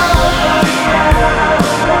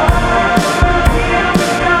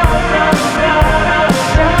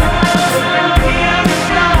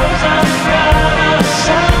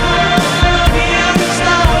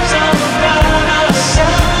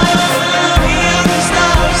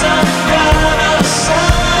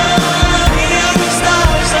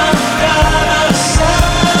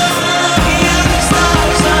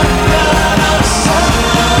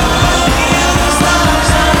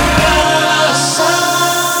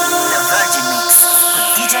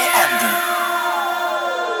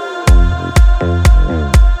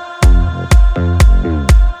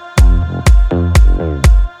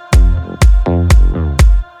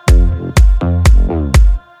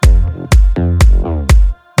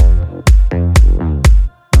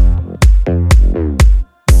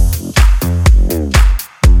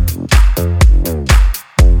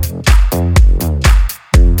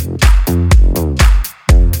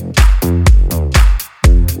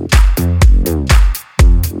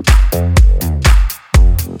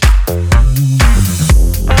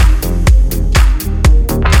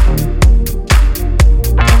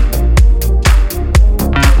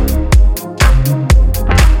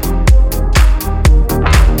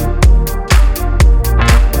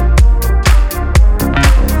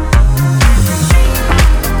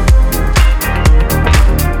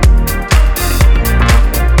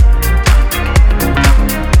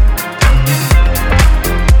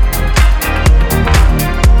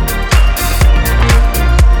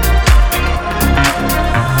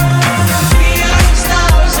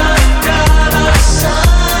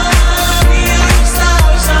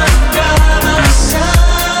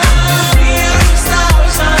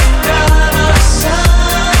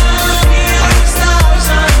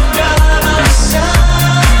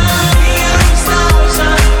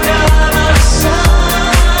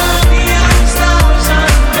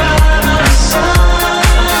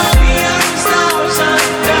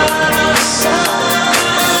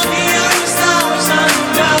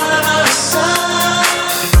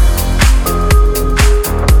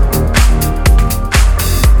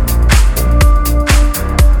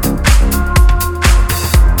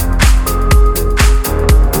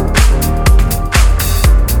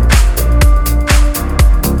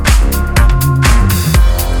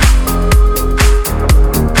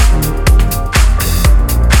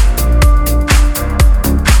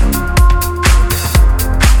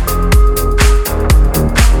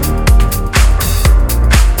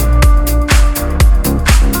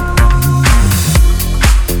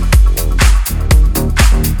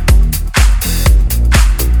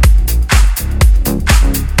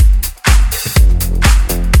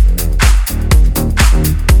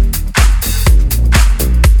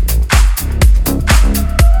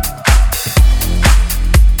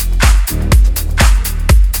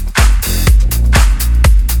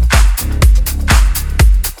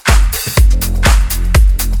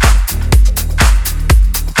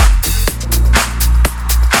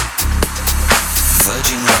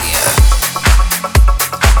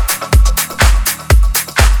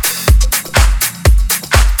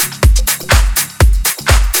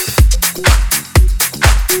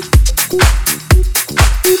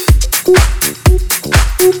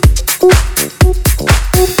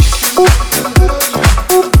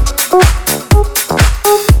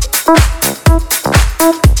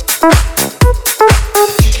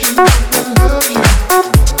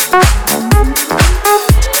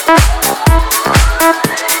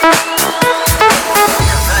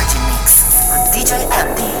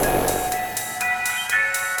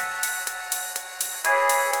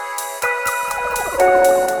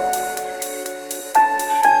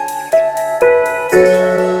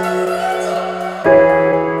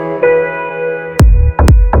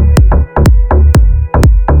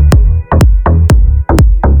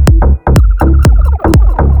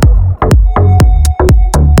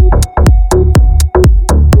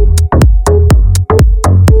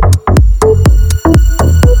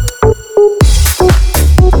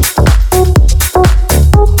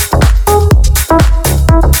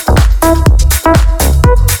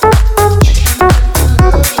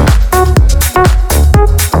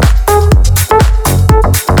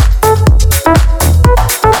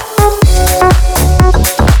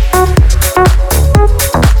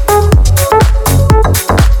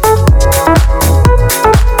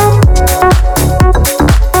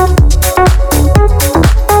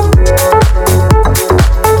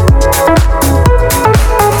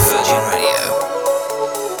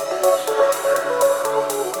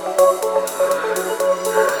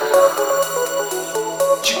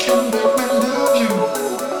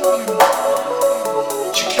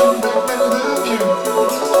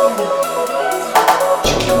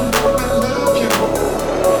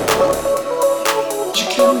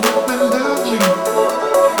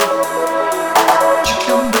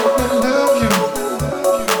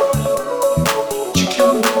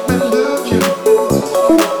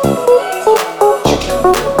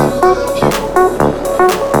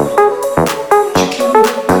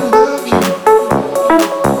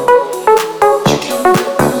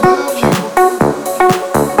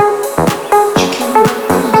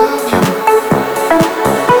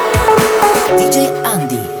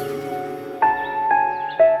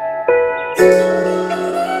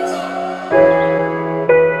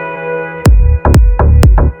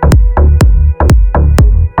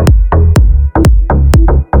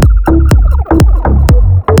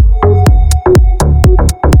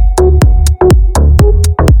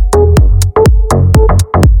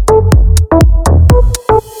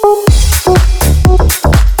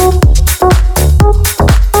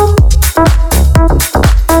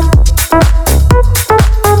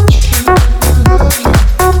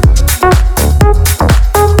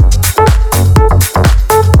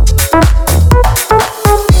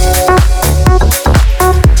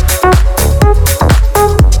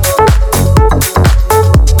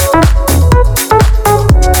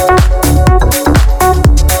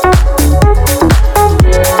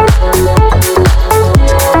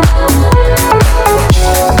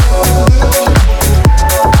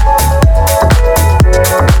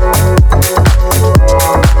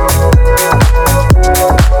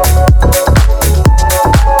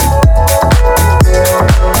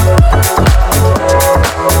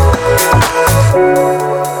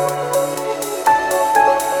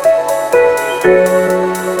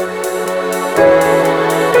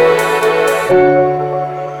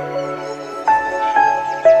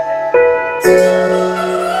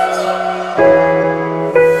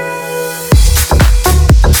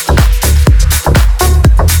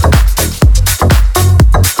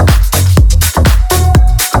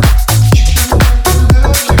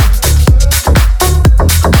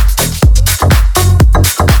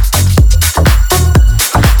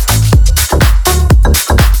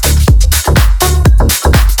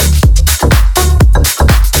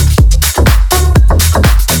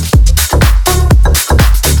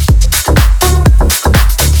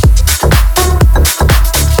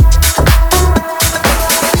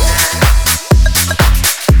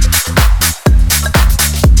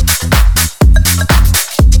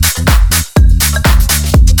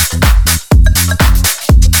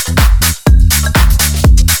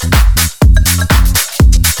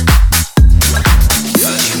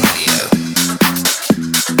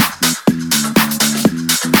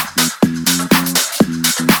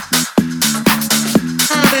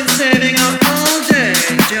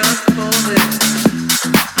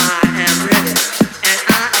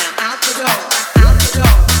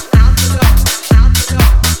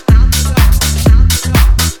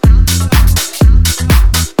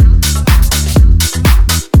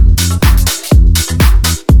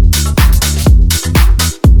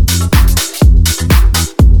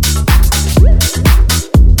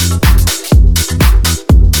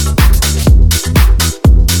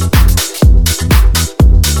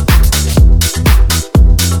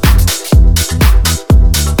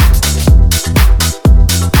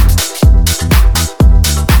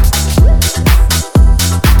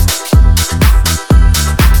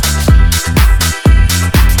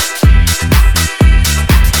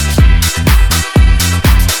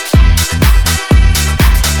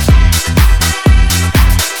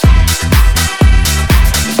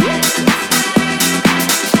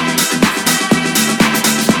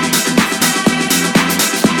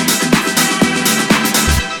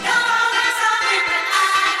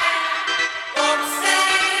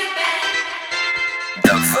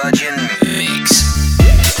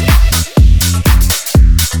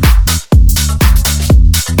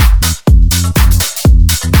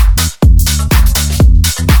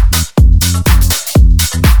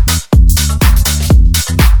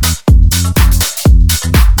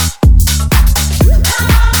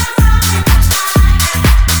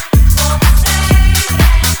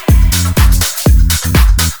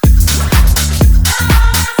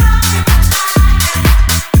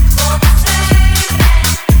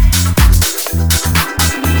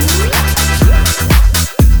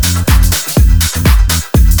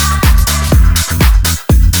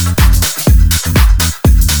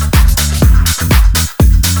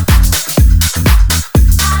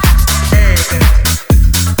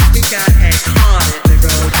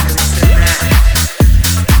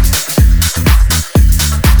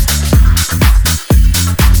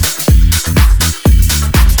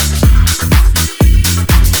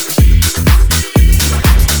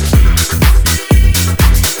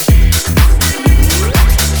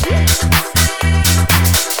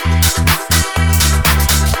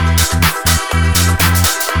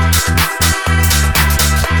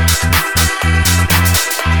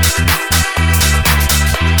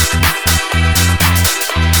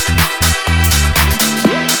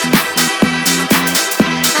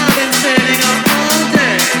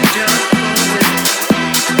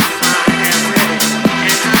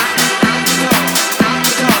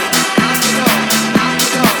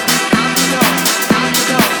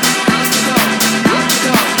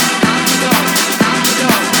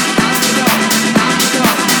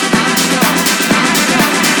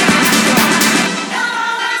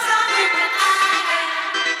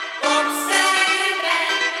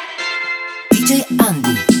 DJ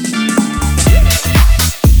ANDI.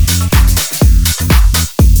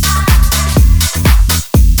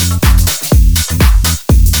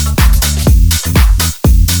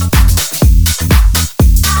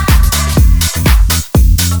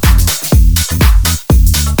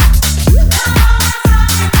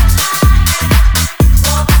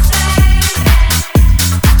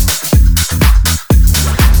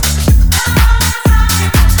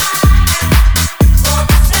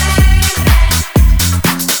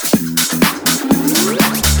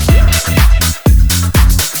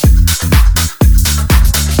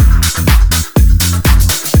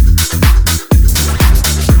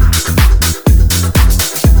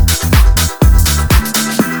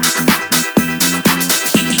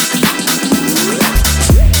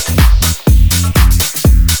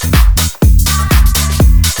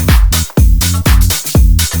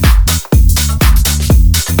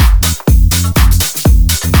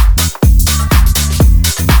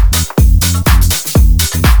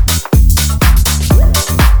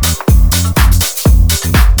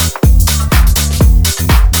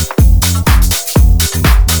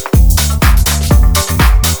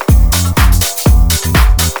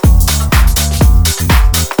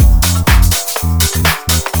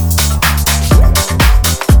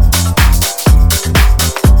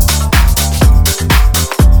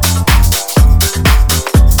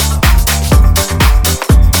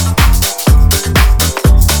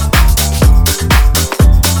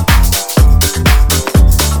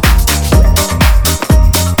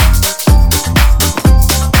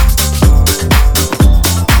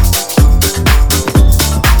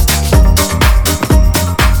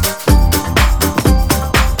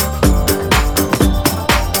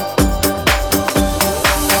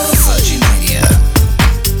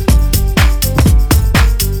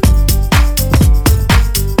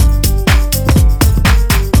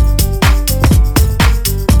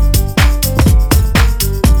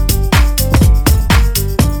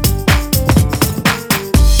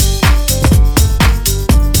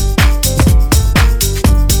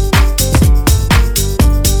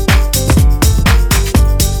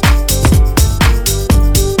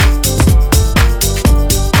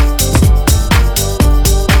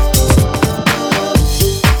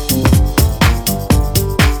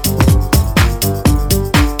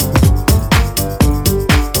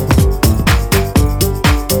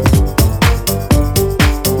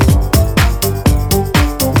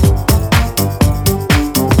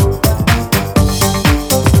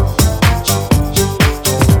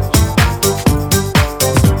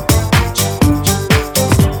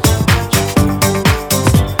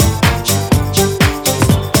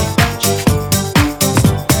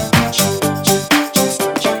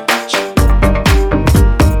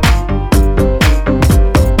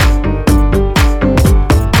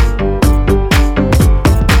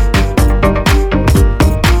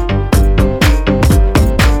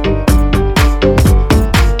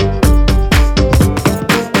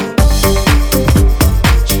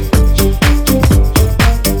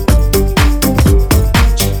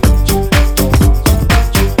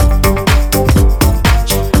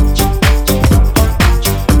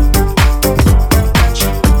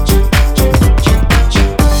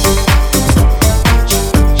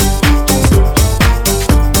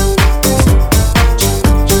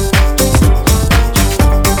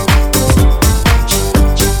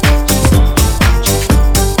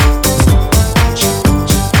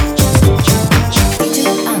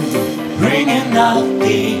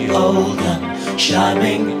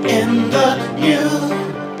 shining in the new.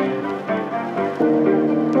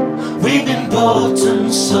 We've been bought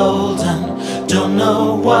and sold and don't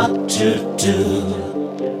know what to do.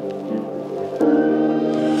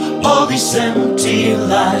 All these empty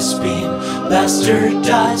lies been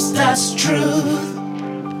bastardized as truth.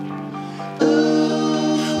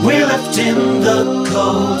 We're left in the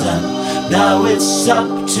cold and now it's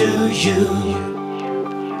up to you.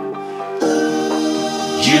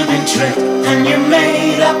 You've been tricked and you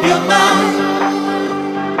made up your mind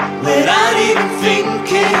without even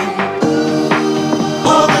thinking.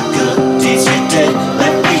 All the good deeds you did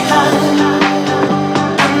left behind,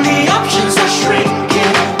 and the options are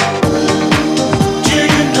shrinking. Do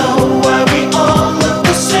you know why we all look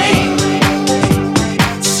the same?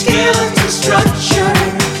 Skeleton structure.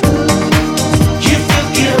 You feel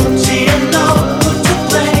guilty and know who to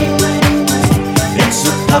blame. It's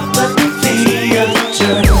a puppet theater.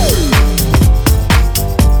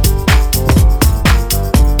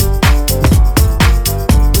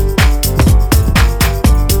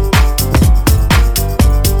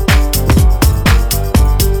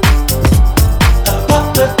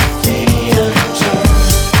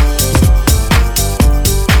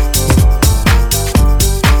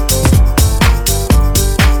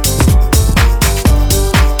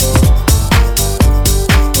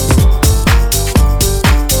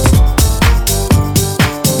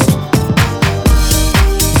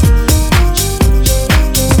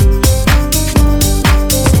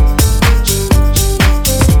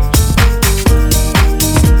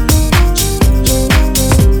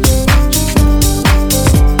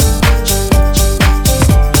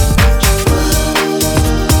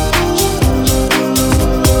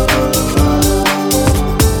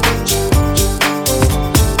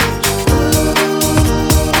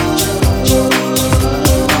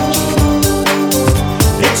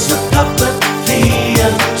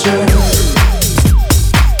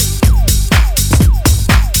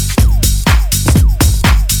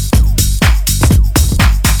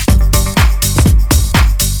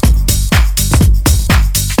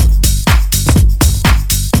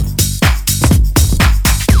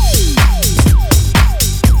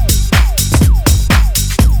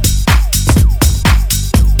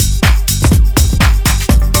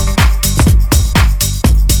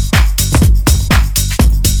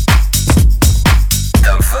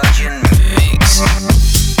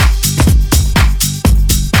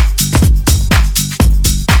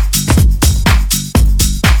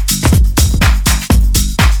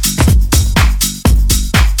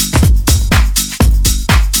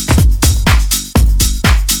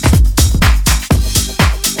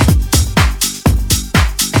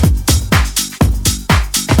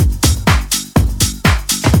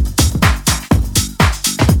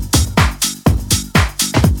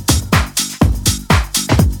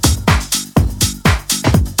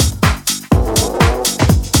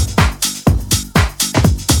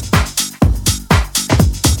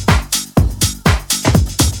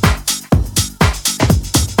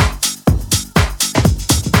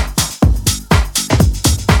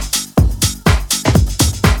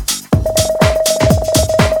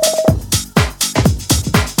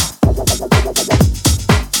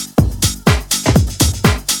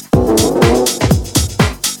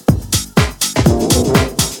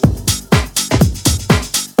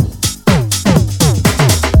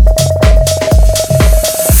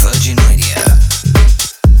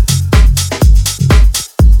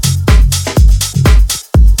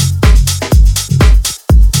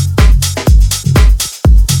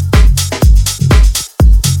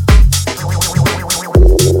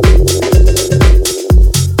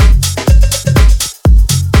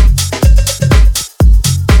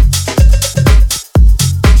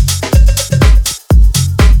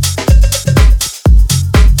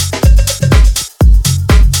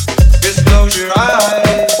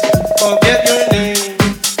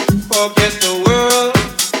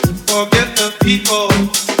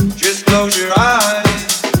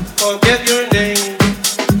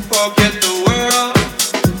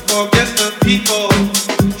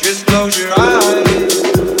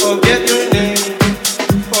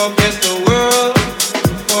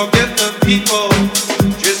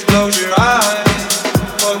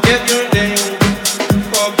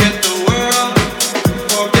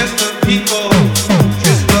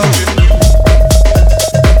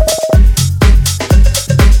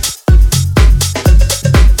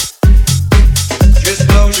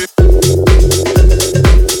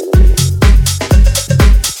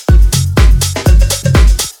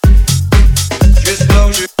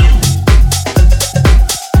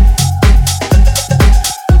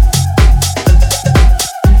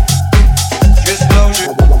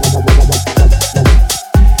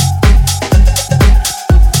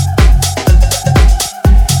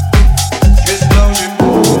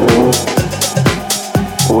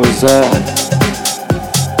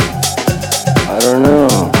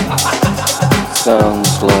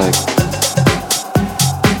 sounds like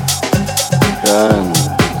guns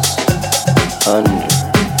under.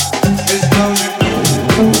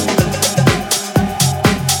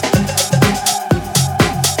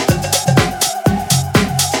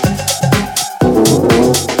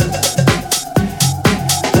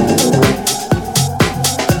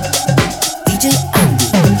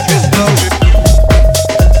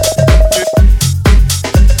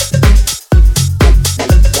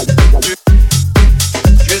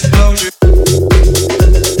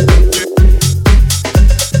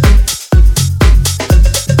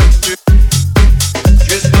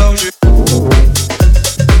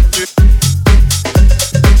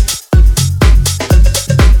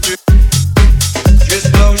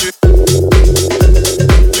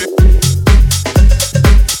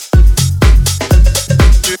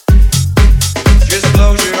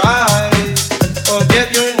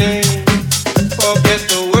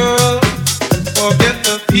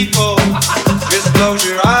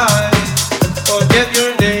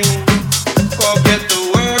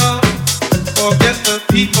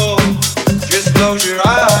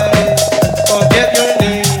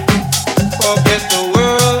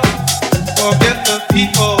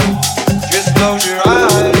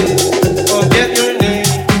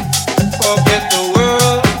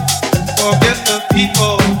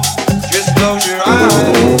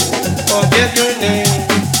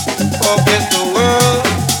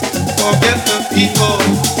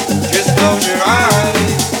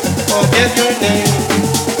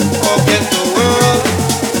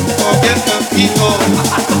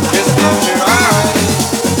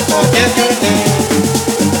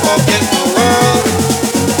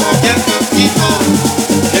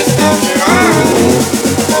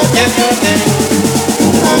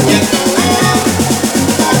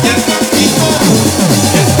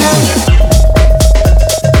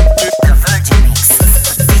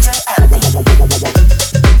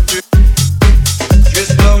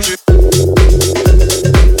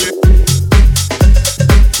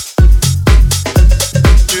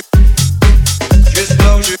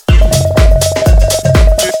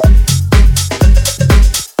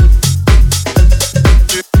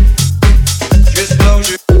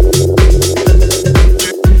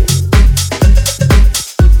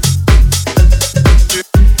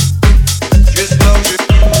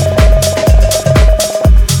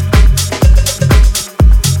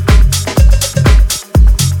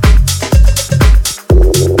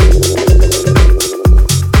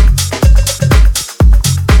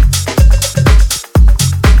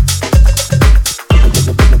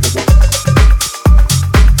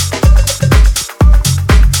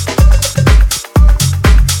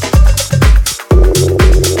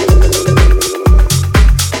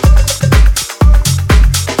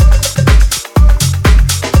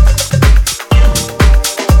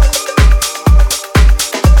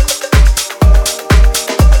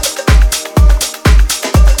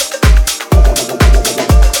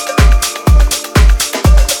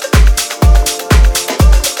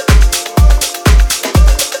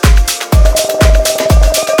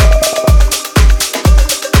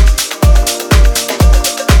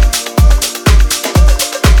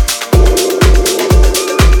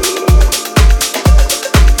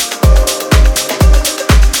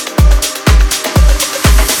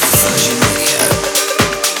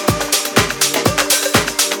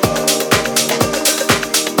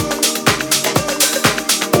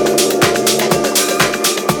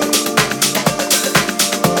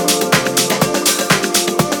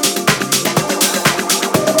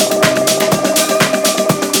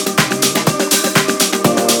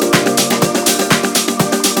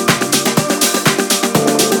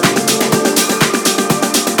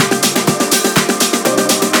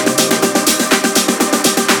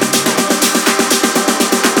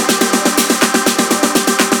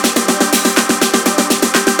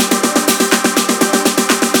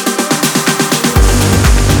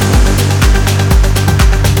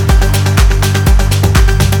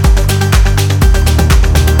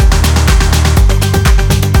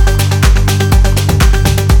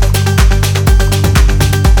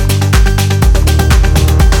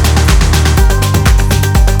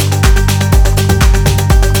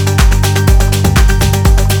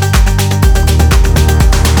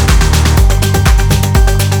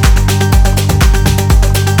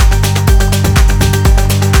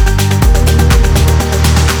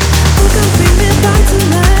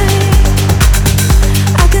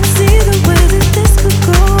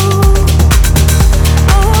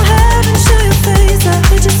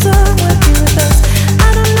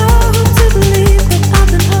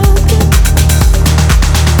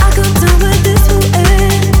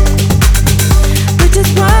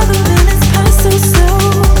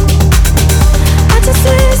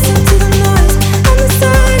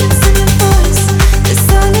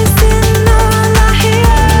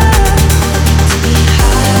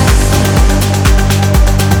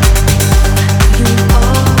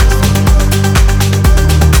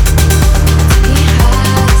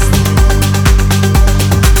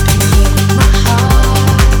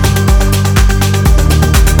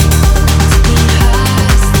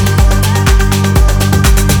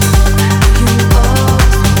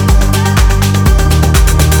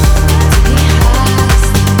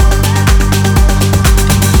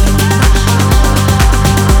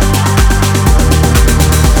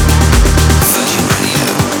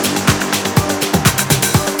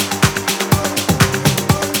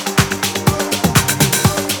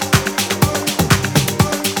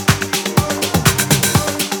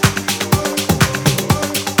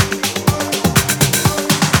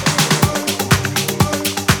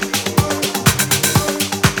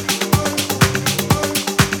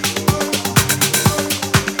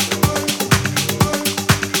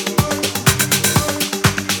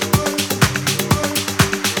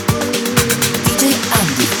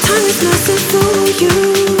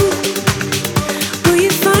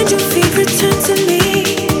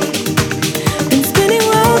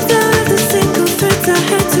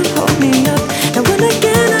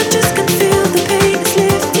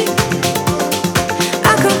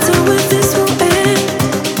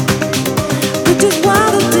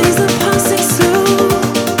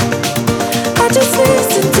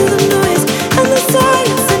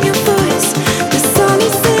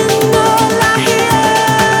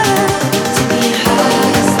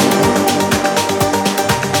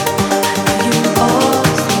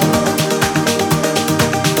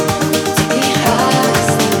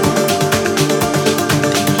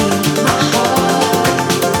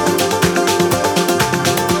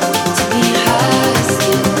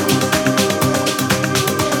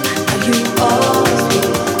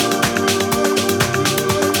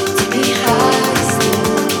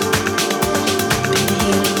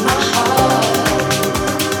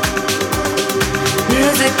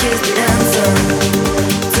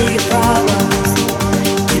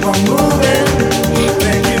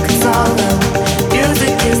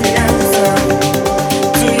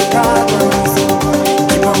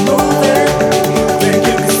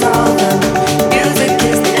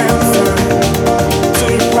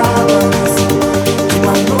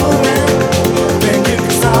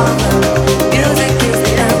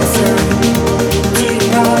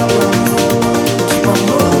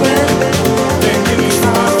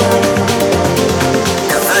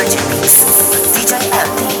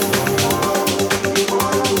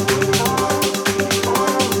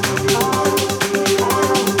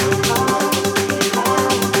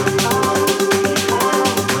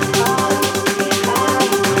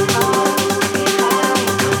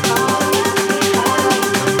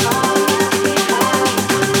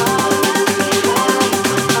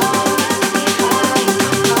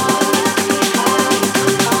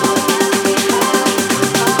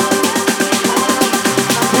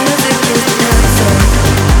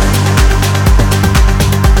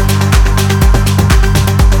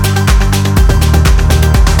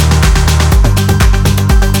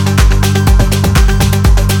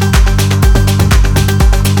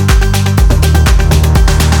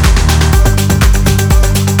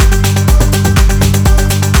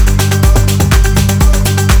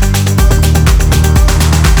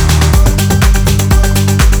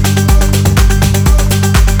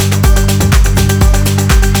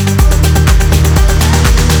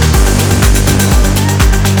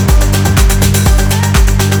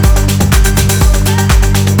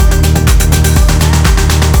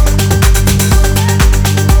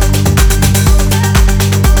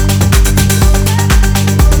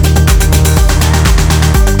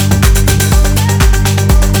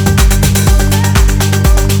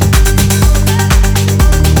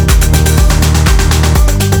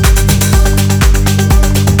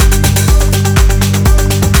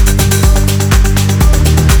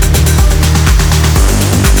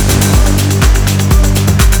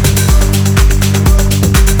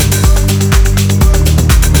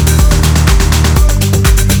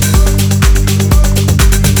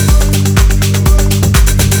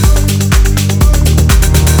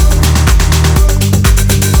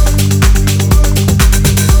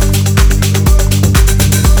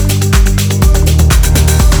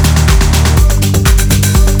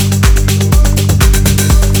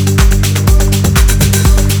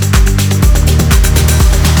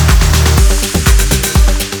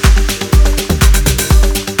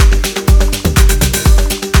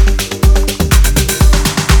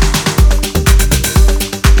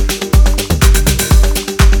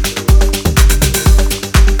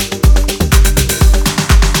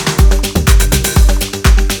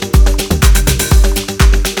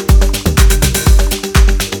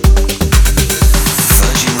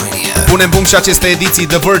 punem punct și aceste ediții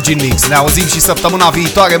The Virgin Mix. Ne auzim și săptămâna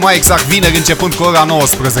viitoare, mai exact vineri, începând cu ora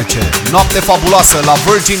 19. Noapte fabuloasă la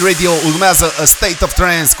Virgin Radio. Urmează A State of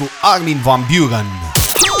Trance cu Armin van Buuren.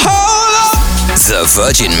 The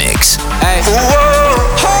Virgin Mix. Hey.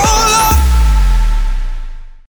 Whoa,